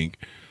cancer, I think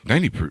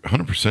 100%,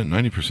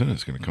 90%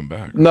 is going to come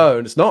back. No,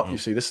 it's not. You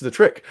see, this is the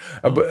trick.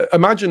 But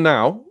imagine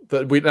now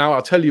that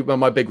I'll tell you about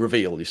my big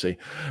reveal. You see,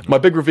 my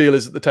big reveal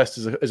is that the test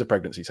is a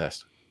pregnancy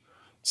test.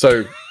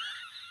 So.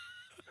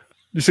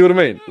 You see what I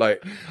mean?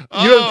 Like,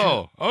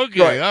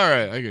 okay, all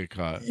right, I get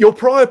caught. Your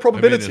prior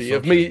probability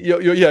of me,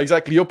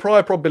 exactly. Your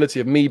prior probability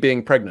of me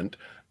being pregnant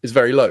is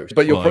very low.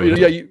 But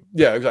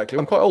exactly.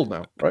 I'm quite old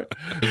now, right?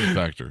 It's a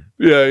factor.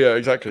 Yeah,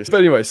 exactly.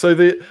 But anyway, so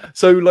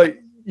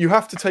you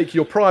have to take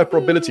your prior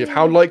probability of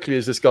how likely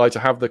is this guy to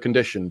have the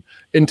condition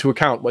into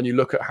account when you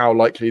look at how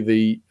likely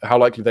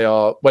they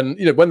are when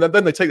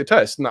they take the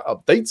test, and that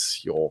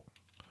updates your.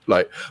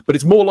 But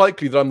it's more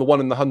likely that I'm the 1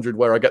 in the 100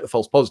 where I get the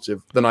false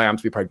positive than I am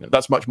to be pregnant.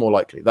 That's much more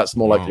likely. That's the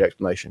more likely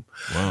explanation.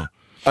 Wow.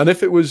 And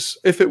if it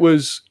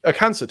was a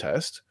cancer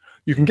test,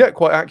 you can get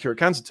quite accurate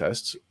cancer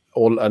tests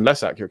and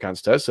less accurate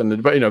cancer tests, and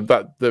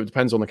that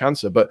depends on the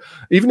cancer. But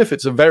even if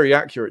it's a very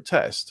accurate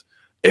test,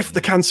 if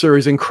the cancer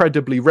is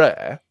incredibly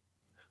rare,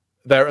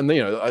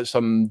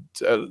 some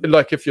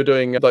like if you're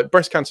doing like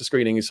breast cancer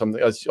screening is something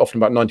that's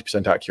often about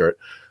 90% accurate.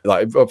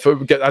 As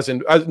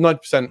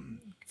 90%.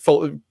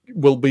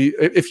 Will be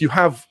if you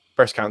have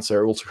breast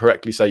cancer, it will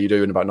correctly say you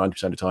do in about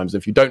 90% of times.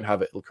 If you don't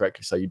have it, it'll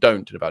correctly say you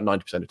don't in about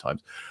 90% of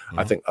times.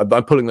 I think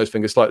I'm pulling those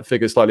figures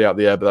slightly out of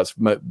the air, but that's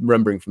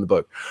remembering from the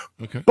book.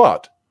 Okay.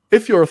 But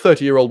if you're a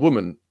 30-year-old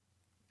woman,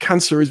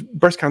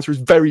 breast cancer is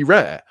very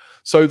rare.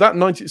 So a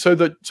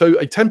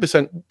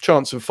 10%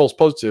 chance of false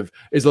positive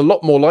is a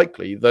lot more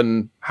likely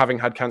than having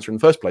had cancer in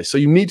the first place. So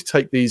you need to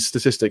take these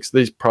statistics,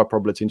 these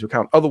probability into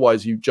account.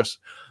 Otherwise, you just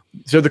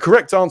So the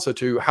correct answer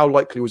to how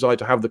likely was I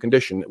to have the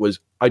condition was,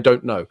 I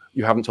don't know.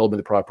 You haven't told me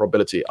the prior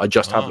probability. I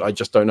just don't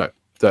know.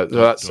 So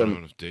that's don't have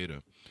enough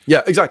data.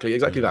 Yeah, exactly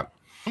that.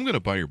 I'm going to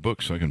buy your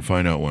book so I can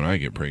find out when I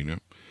get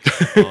pregnant.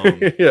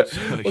 Yeah,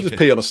 we'll just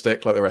pee on a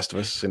stick like the rest of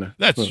us, you know.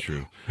 That's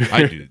true.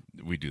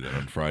 We do that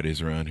on Fridays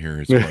around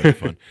here. It's part of the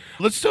fun.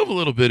 Let's delve a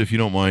little bit, if you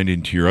don't mind,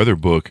 into your other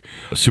book,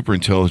 Super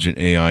Intelligent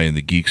AI and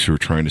the Geeks Who Are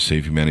Trying to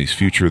Save Humanity's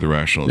Future, The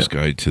Rationalist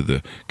Guide to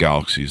the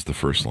Galaxy is the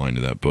first line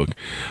of that book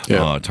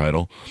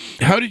title.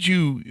 How did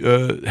you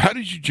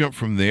jump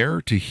from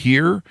there to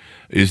here?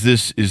 Is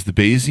the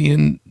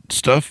Bayesian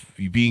stuff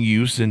being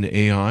used in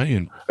AI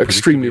and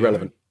extremely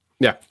relevant?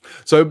 Yeah.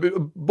 So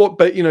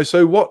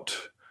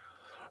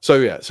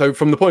So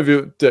from the point of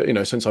view,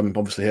 since I'm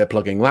obviously here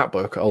plugging that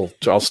book,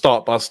 I'll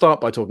start by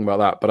talking about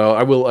that, but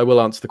I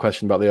will answer the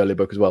question about the earlier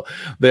book as well.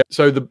 The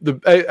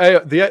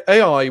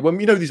AI, when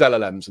you know these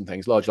LLMs and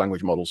things, large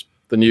language models,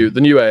 the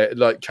new AI,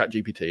 like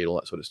ChatGPT and all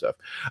that sort of stuff,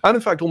 and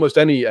in fact almost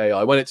any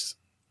AI, when it's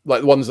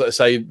like the ones that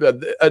say,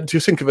 to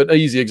think of an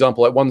easy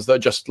example, like ones that are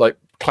just like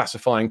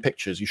classifying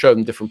pictures. You show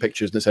them different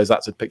pictures and it says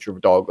that's a picture of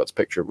a dog, that's a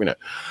picture of,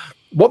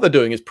 what they're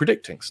doing is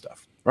predicting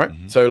stuff. Right.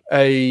 Mm-hmm. So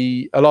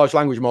a large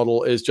language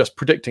model is just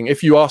predicting.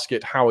 If you ask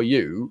it, how are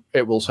you?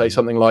 It will say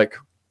something like,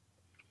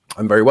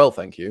 I'm very well,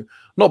 thank you.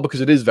 Not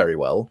because it is very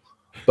well,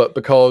 but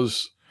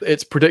because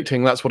it's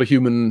predicting that's what a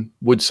human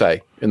would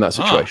say in that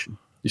situation.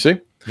 You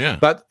see? Yeah.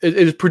 That it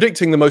is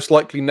predicting the most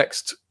likely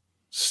next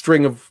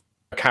string of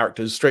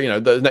characters,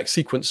 the next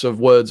sequence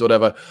of words or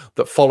whatever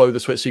that follow the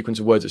sequence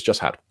of words it's just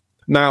had.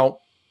 Now,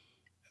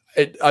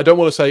 I don't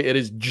want to say it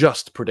is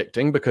just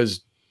predicting,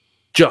 because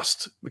you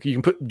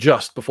can put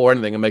just before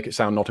anything and make it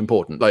sound not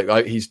important.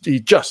 Like he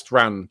just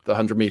ran the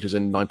 100 meters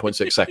in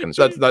 9.6 seconds.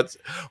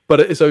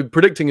 So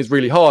predicting is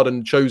really hard,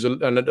 and shows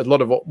and a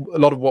lot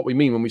of what we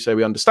mean when we say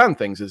we understand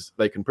things is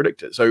they can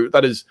predict it. So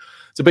it's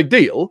a big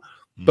deal,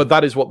 but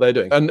that is what they're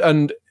doing.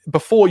 And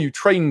before you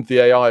trained the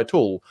AI at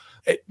all,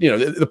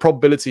 the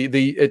probability,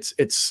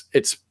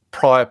 its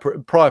prior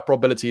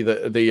probability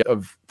that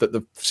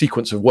the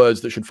sequence of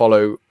words that should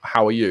follow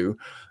how are you.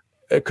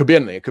 It could be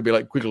anything. It could be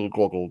like gwiggle,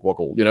 gwoggle,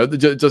 gwoggle.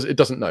 It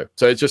doesn't know.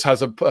 So it just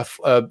has a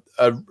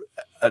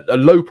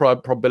low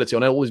probability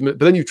on all these. But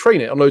then you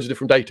train it on loads of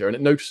different data, and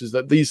it notices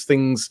that these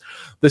things,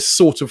 this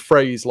sort of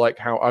phrase like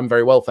 "how I'm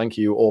very well, thank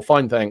you," or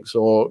 "fine, thanks,"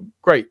 or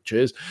 "great,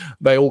 cheers,"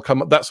 they all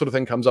come up. That sort of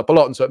thing comes up a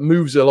lot, and so it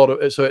moves a lot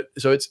of it. So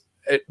it's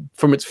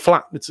from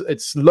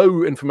its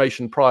low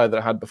information prior that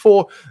it had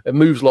before. It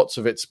moves lots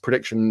of its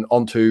prediction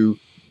onto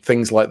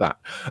things like that.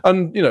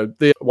 And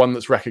the one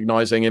that's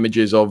recognizing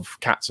images of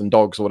cats and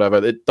dogs or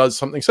whatever, it does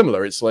something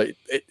similar. It's like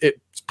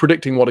it's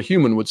predicting what a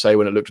human would say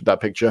when it looked at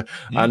that picture,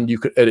 and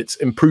it's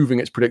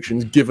improving its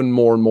predictions given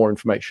more and more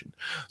information.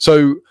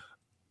 So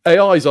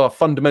AIs are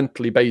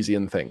fundamentally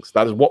Bayesian things.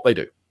 That is what they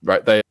do,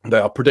 right? They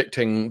are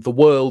predicting the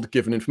world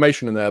given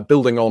information, and they're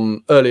building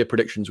on earlier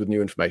predictions with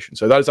new information.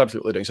 So that is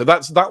absolutely what they're doing. So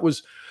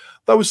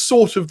that was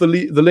sort of the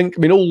link. I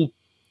mean,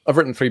 I've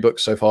written 3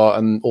 books so far,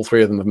 and all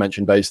 3 of them have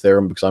mentioned Bayes'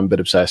 theorem because I'm a bit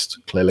obsessed,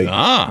 clearly.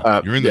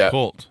 You're in the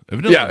cult.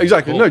 Evidently, yeah,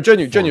 exactly. No,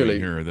 genuinely.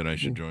 Here that I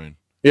should join.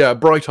 Yeah,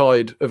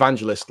 bright-eyed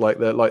evangelist like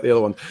the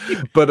other one.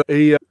 But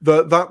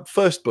that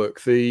first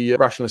book, The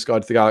Rationalist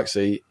Guide to the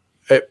Galaxy,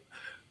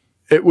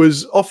 it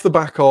was off the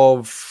back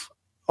of,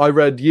 I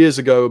read years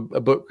ago a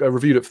book, I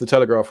reviewed it for the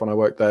Telegraph when I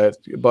worked there,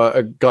 by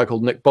a guy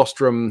called Nick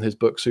Bostrom, his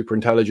book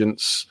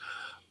Superintelligence,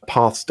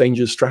 Paths,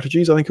 Dangers,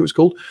 Strategies, I think it was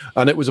called.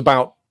 And it was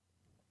about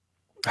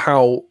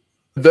how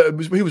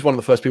he was one of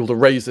the first people to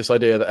raise this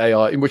idea that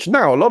AI, in which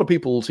now a lot of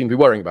people seem to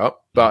be worrying about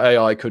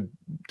AI could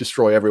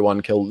destroy everyone,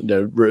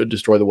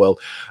 destroy the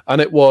world.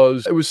 And it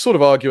was sort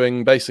of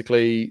arguing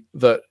basically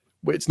that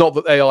it's not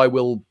that AI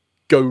will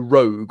go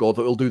rogue or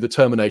that it'll do the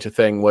Terminator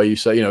thing where you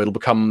say, it'll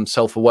become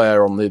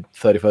self-aware on the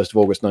 31st of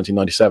August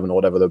 1997 or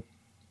whatever the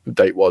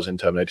date was in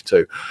Terminator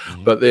 2.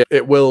 But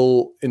it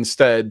will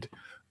instead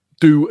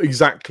do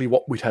exactly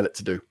what we tell it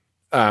to do.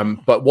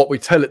 But what we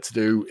tell it to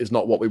do is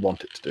not what we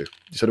want it to do.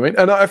 You see what I mean?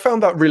 And I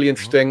found that really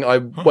interesting. I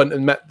went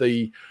and met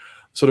the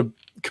sort of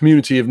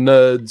community of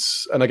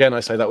nerds, and again, I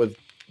say that with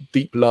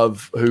deep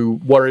love, who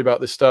worry about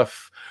this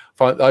stuff.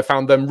 I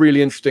found them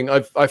really interesting.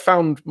 I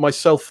found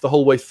myself the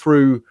whole way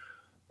through,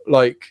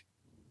 like,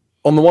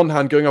 on the one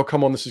hand going, oh,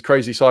 come on, this is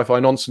crazy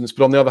sci-fi nonsense,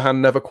 but on the other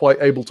hand, never quite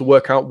able to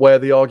work out where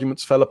the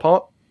arguments fell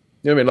apart.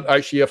 You know what I mean? Like,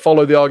 actually, I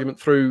follow the argument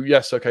through.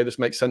 Yes, okay, this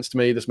makes sense to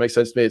me. This makes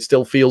sense to me. It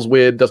still feels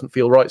weird, doesn't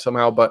feel right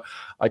somehow, but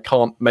I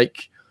can't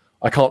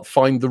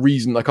find the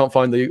reason. I can't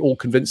find the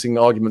all-convincing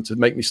argument to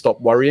make me stop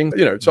worrying.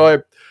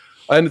 So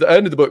I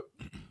ended the book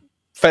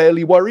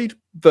fairly worried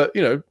that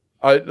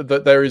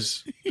that there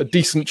is a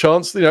decent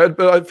chance.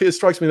 But it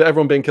strikes me that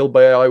everyone being killed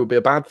by AI would be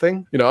a bad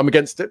thing. I'm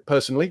against it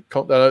personally.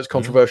 I know it's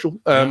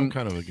controversial. I'm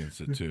kind of against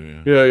it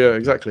too. Yeah,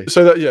 exactly.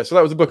 So that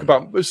was a book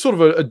about. It was sort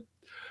of a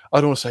I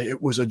don't want to say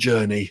it was a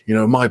journey,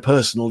 my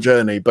personal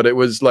journey, but it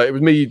was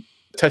me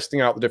testing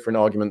out the different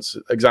arguments,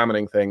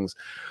 examining things.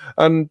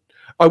 And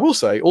I will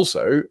say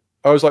also,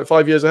 I was like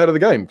 5 years ahead of the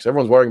game because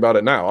everyone's worrying about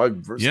it now. I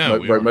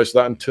wrote most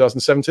of that in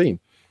 2017.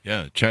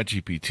 Yeah,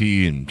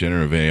 ChatGPT and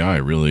generative AI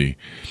really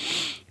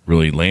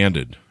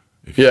landed,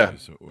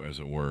 as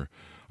it were.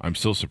 I'm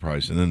still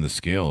surprised, and then the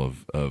scale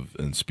of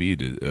and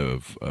speed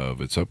of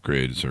its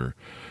upgrades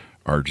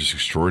are just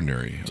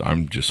extraordinary.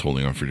 I'm just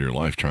holding on for dear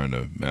life, trying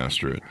to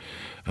master it.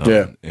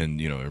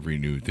 And every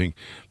new thing.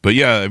 But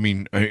yeah, I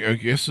mean, I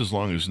guess as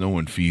long as no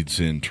one feeds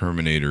in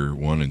Terminator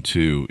 1 and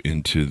 2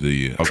 into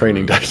the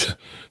training decks,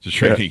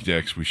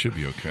 we should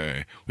be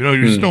okay.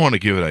 We just don't want to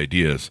give it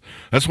ideas.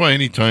 That's why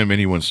anytime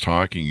anyone's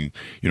talking,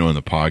 in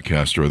the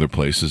podcast or other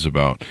places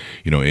about,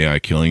 AI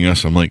killing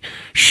us, I'm like,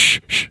 shh,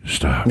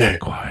 stop, be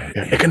quiet.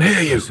 I can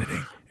hear you.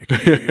 I can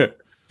hear you.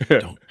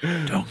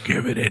 Don't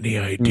give it any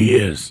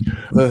ideas.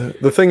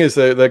 The thing is,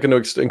 they're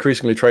going to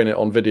increasingly train it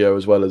on video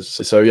as well as.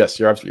 So yes,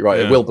 you're absolutely right.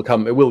 Yeah.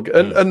 It will.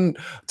 And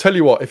tell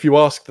you what, if you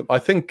ask the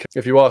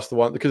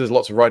one, because there's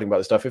lots of writing about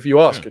this stuff. If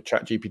you ask a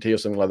ChatGPT or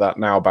something like that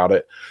now about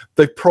it,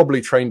 they've probably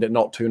trained it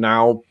not to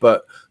now,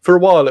 but for a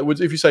while it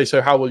would. If you say,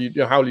 so how will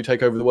you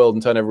take over the world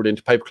and turn everybody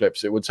into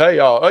paperclips? It would say,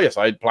 oh yes,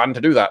 I plan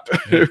to do that.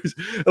 And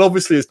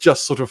obviously, it's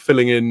just sort of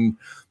filling in.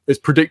 Is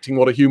predicting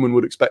what a human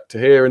would expect to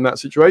hear in that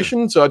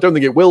situation. So I don't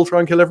think it will try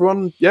and kill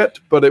everyone yet,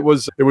 but it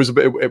was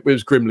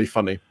grimly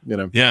funny,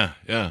 Yeah.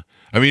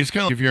 I mean, it's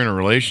kind of like if you're in a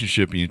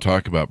relationship and you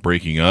talk about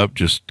breaking up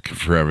just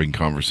for having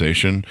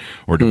conversation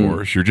or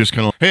divorce, you're just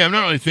kind of like, hey, I'm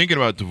not really thinking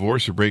about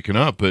divorce or breaking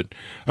up, but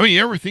I mean,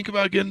 you ever think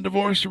about getting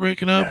divorced or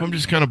breaking up? I'm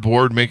just kind of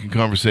bored making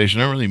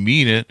conversation. I don't really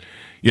mean it.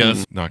 Yeah,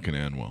 it's not going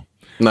to end well.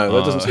 No,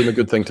 that doesn't seem a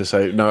good thing to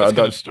say. No, it's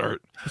going to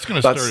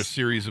start a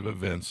series of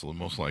events,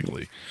 most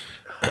likely.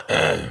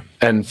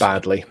 End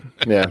badly.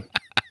 Yeah.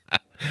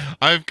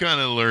 I've kind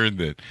of learned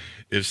that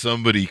if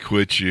somebody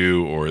quits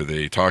you or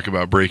they talk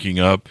about breaking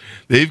up,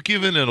 they've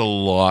given it a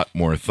lot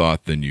more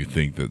thought than you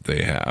think that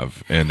they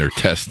have, and they're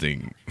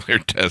testing.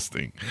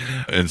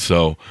 And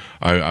so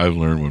I've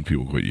learned when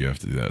people quit, you have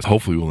to do that.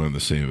 Hopefully we'll learn the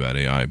same about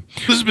AI.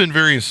 This has been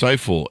very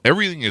insightful.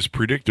 Everything is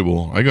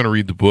predictable. I'm going to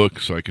read the book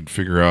so I can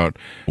figure out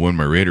when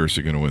my Raiders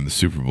are going to win the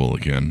Super Bowl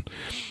again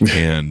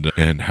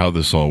and how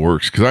this all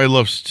works. Because I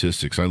love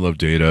statistics. I love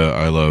data.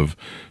 I love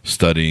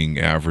studying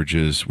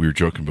averages. We were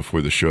joking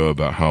before the show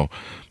about how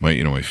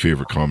my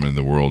favorite comment in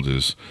the world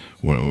is,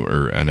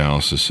 or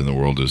analysis in the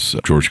world is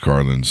George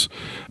Carlin's,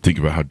 think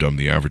about how dumb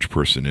the average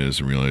person is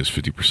and realize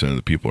 50% of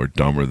the people are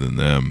dumber than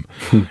them.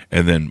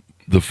 And then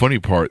the funny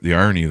part, the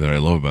irony that I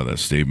love about that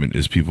statement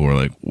is people are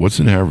like, what's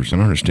an average? I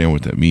don't understand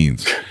what that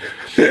means.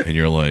 And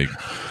you're like,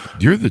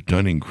 you're the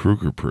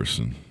Dunning-Kruger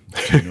person.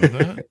 Do you know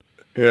that?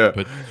 Yeah.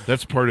 But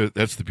that's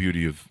the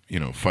beauty of,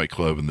 Fight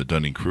Club and the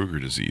Dunning-Kruger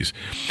disease.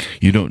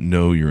 You don't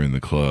know you're in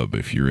the club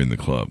if you're in the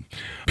club.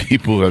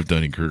 People who have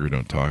Dunning-Kruger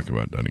don't talk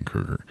about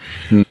Dunning-Kruger.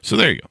 So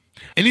there you go.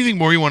 Anything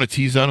more you want to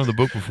tease out of the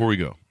book before we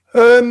go?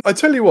 I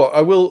tell you what,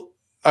 I will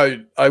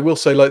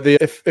say, like,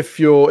 if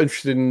you're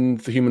interested in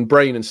the human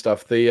brain and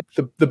stuff, the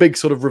big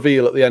sort of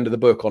reveal at the end of the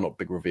book, or not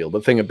big reveal, but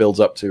the thing it builds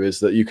up to is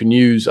that you can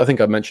use, I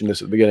think I mentioned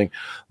this at the beginning,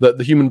 that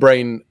the human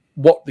brain,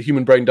 what the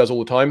human brain does all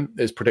the time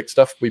is predict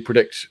stuff. We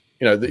predict,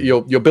 that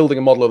you're building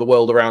a model of the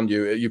world around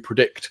you. You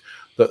predict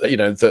that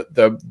that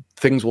the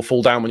things will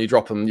fall down when you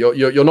drop them.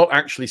 You're not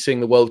actually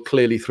seeing the world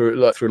clearly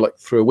through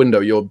a window.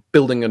 You're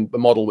building a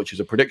model which is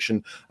a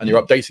prediction, and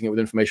you're updating it with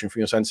information from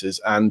your senses.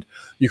 And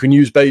you can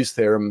use Bayes'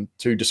 theorem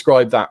to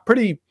describe that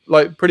pretty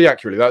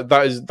accurately.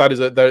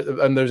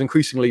 And there's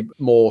increasingly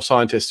more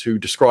scientists who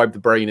describe the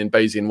brain in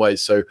Bayesian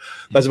ways. So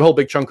there's a whole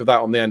big chunk of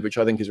that on the end, which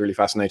I think is really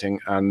fascinating,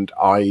 and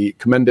I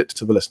commend it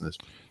to the listeners.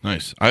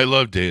 Nice. I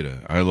love data.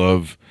 I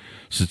love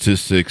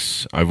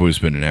statistics. I've always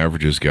been an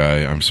averages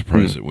guy. I'm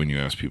surprised that when you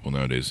ask people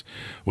nowadays,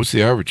 what's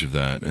the average of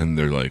that? And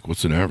they're like,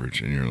 what's an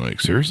average? And you're like,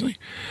 seriously?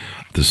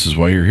 This is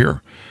why you're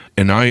here.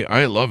 And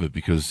I love it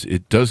because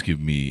it does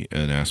give me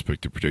an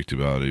aspect of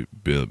predictability.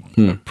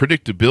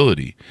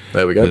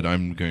 There we go. That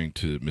I'm going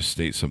to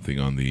misstate something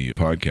on the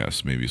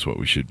podcast. Maybe is what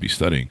we should be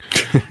studying.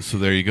 So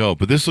there you go.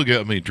 But this will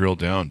get me drilled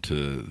down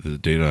to the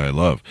data I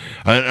love.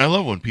 I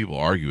love when people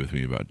argue with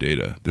me about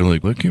data. They're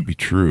like, well, it can't be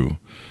true.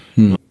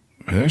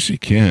 It actually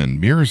can.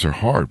 Mirrors are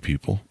hard,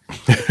 people.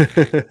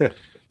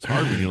 It's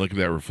hard when you look at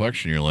that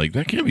reflection. You're like,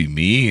 that can't be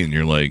me. And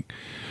you're like,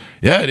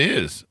 yeah, it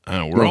is.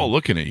 We're all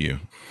looking at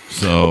you.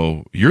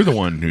 So you're the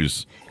one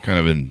who's kind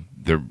of in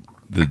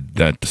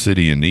that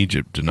city in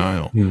Egypt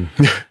denial.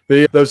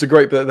 There's a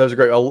great.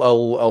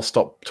 I'll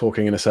stop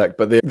talking in a sec.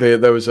 But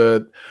there's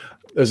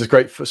this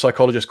great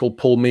psychologist called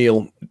Paul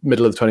Meehl,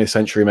 middle of the 20th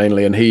century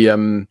mainly, and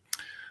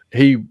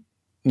he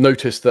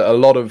noticed that a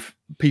lot of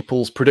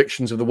people's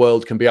predictions of the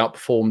world can be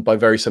outperformed by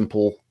very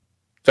simple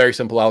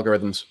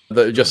algorithms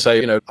that just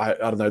say, I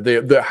don't know,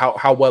 how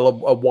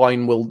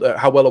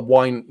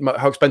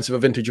expensive a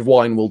vintage of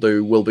wine will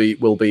be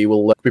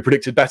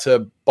predicted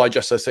better by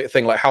just a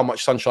thing like how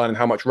much sunshine and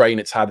how much rain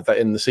it's had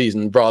in the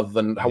season, rather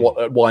than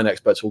what wine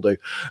experts will do. And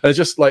it's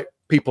just like,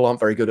 people aren't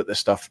very good at this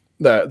stuff.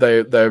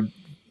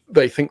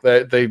 They think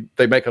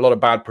they make a lot of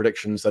bad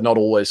predictions. They're not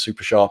always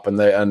super sharp,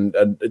 and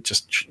it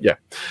just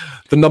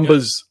the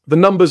numbers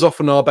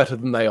often are better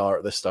than they are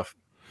at this stuff.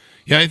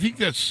 Yeah, I think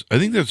that's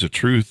a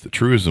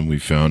truism we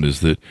found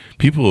is that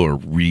people are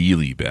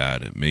really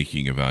bad at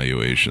making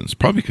evaluations,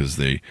 probably because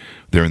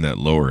they're in that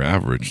lower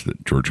average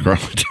that George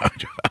Carlin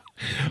talked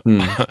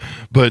about.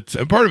 But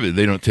part of it,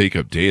 they don't take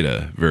up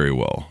data very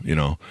well.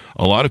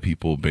 A lot of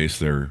people base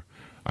their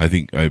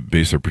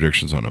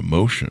predictions on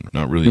emotion,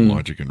 not really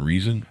logic and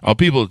reason. I'll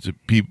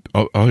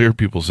hear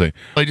people say,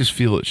 "I just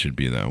feel it should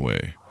be that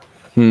way,"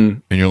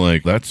 and you're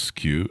like, "That's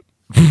cute."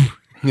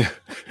 Yeah,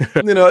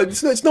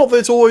 it's not that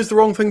it's always the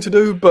wrong thing to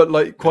do, but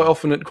like quite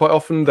often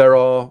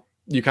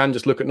you can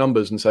just look at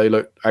numbers and say,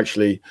 look,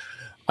 actually,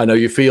 I know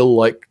you feel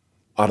like,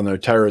 I don't know,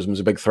 terrorism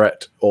is a big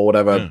threat or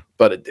whatever,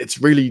 but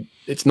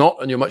it's not,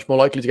 and you're much more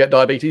likely to get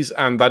diabetes,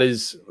 and that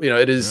is,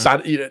 it is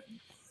sad.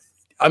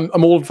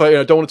 I'm all for,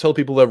 don't want to tell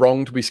people they're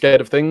wrong to be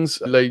scared of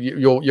things. Like,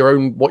 your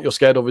own, what you're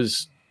scared of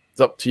is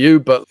up to you,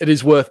 but it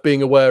is worth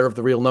being aware of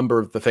the real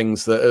numbers of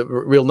things,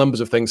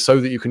 so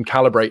that you can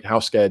calibrate how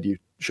scared you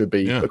should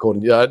be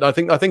according to I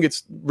think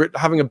it's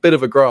having a bit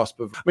of a grasp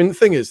of,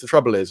 the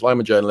trouble is, I'm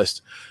a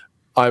journalist.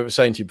 I was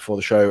saying to you before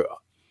the show,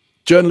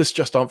 journalists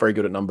just aren't very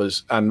good at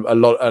numbers, and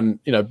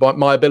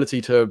my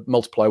ability to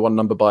multiply one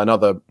number by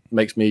another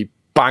makes me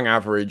bang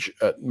average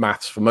at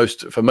maths for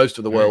most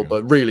of the world,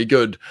 but really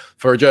good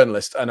for a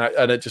journalist, and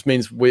it just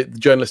means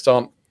journalists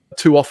aren't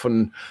too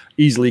often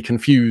easily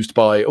confused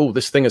by, oh,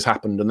 this thing has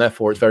happened, and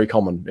therefore it's very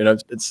common.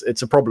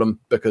 It's a problem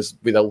because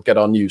they'll get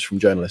our news from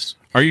journalists.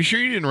 Are you sure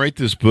you didn't write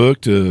this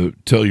book to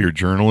tell your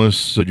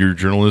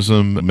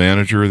journalism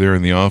manager there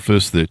in the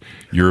office that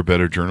you're a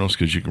better journalist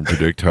because you can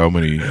predict how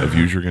many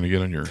views you're going to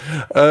get on your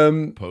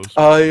post?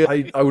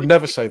 I would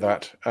never say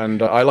that,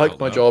 and I like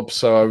my job,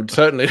 so I would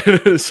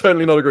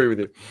certainly not agree with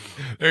you.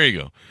 There you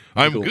go.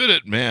 I'm good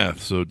at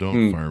math, so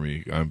don't fire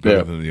me. I'm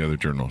better than the other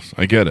journalists.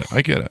 I get it.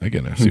 I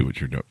see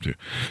what you're up to.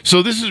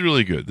 So this is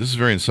really good. This is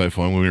very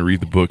insightful. I'm going to read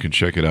the book and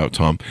check it out,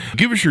 Tom.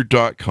 Give us your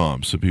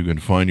 .com so people can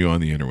find you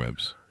on the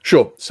interwebs.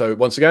 Sure. So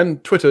once again,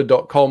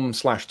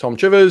 twitter.com/Tom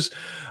Chivers.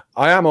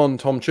 I am on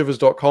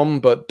tomchivers.com,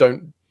 but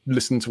don't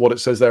listen to what it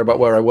says there about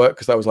where I work,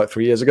 because that was like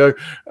 3 years ago.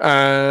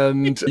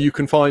 And you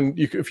can find,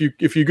 if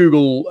you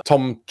Google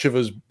Tom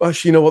Chivers,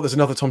 actually, you know what, there's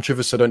another Tom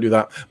Chivers, so don't do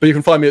that. But you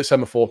can find me at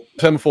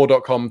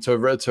semaphore.com to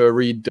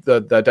read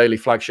their daily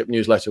flagship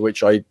newsletter,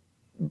 which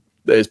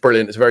is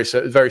brilliant. It's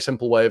a very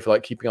simple way of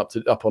like keeping up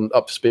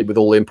to speed with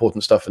all the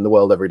important stuff in the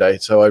world every day.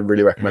 So I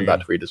really recommend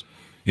that to readers.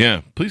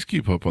 Yeah, please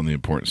keep up on the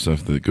important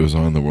stuff that goes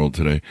on in the world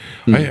today.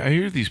 I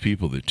hear these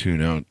people that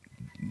tune out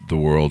the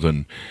world,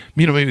 and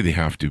maybe they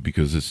have to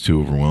because it's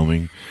too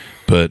overwhelming,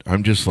 but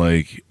I'm just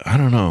like, I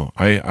don't know,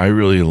 I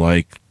really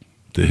like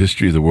the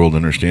history of the world,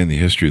 understand the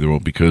history of the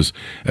world, because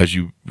as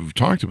we've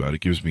talked about, it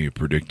gives me a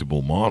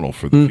predictable model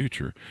for the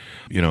future.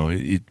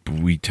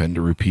 We tend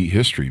to repeat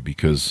history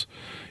because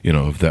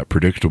of that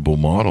predictable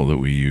model that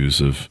we use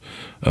of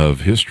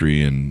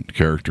history and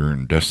character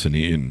and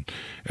destiny, and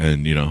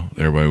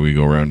everybody, we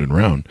go round and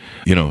round.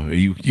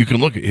 You can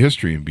look at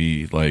history and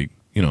be like,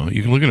 you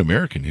can look at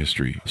American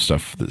history,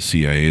 stuff that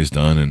CIA has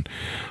done, and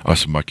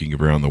us mucking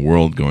around the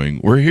world going,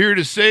 we're here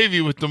to save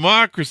you with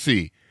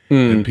democracy.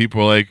 And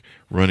people are like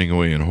running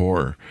away in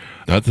horror.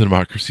 Not that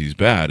democracy is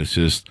bad. It's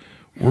just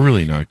we're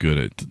really not good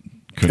at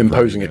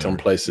imposing it on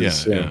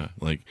places. Yeah.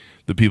 Like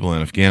the people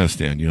in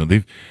Afghanistan,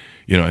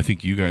 I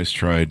think you guys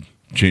tried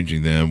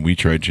changing them. We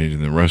tried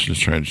changing them. Russians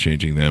tried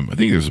changing them. I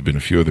think there's been a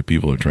few other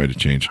people who tried to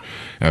change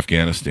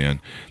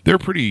Afghanistan. They're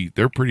pretty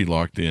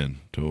locked in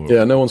to.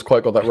 Yeah, no one's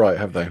quite got that right,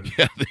 have they?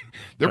 Yeah,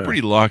 they're pretty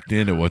locked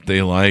into what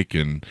they like,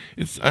 and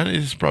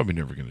it's probably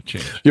never going to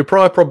change. Your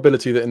prior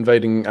probability that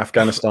invading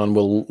Afghanistan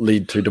will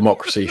lead to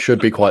democracy should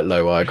be quite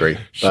low. I agree.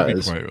 Should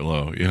be quite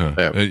low.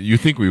 Yeah. You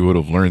think we would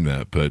have learned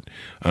that, but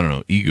I don't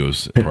know.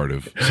 Ego's part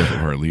of some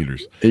of our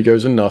leaders.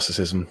 Egos and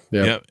narcissism.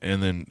 Yeah,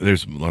 and then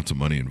there's lots of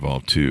money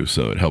involved too,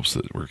 so it helps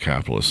that we're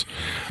capitalists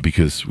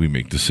because we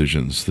make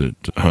decisions that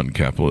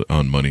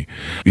on money.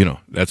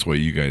 That's why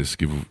you guys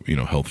give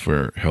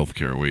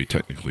healthcare away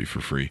technically for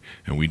free,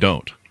 and we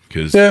don't,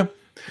 because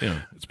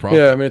it's probably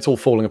it's all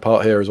falling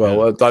apart here as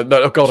well.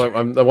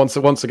 I'm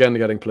once again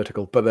getting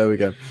political, but there we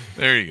go.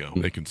 There you go.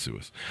 They can sue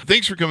us.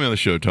 Thanks for coming on the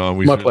show,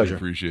 Tom. My pleasure.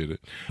 Appreciate it.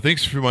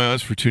 Thanks for my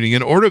eyes for tuning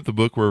in. Order up the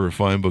book wherever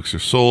fine books are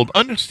sold.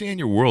 Understand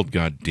your world,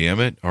 God damn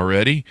it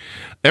already.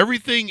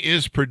 Everything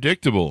is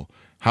predictable.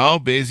 How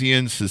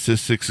Bayesian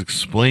statistics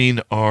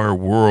explain our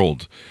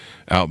world.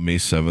 Out May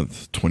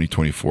 7th,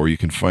 2024. You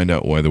can find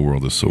out why the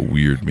world is so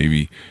weird.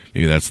 Maybe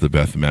that's the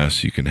best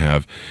mass you can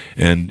have.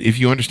 And if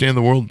you understand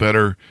the world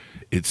better,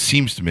 it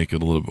seems to make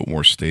it a little bit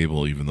more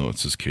stable, even though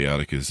it's as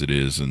chaotic as it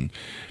is. And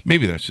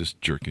maybe that's just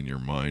jerking your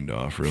mind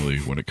off, really,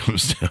 when it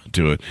comes down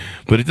to it.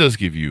 But it does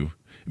it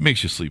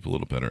makes you sleep a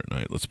little better at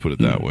night. Let's put it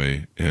that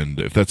way. And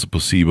if that's a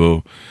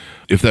placebo,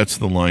 if that's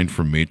the line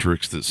from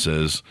Matrix that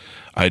says,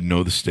 I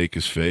know the steak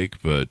is fake,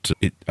 but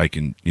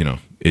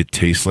it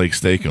tastes like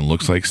steak and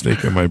looks like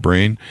steak in my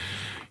brain.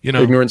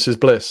 Ignorance is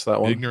bliss,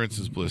 that one. Ignorance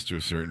is bliss to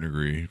a certain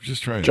degree.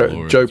 Just trying to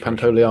lower Joe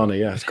Pantoliano.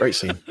 Yeah, it's a great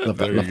scene. Love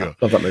that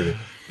movie.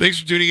 Thanks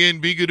for tuning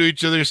in. Be good to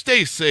each other.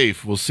 Stay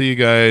safe. We'll see you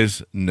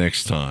guys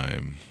next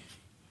time.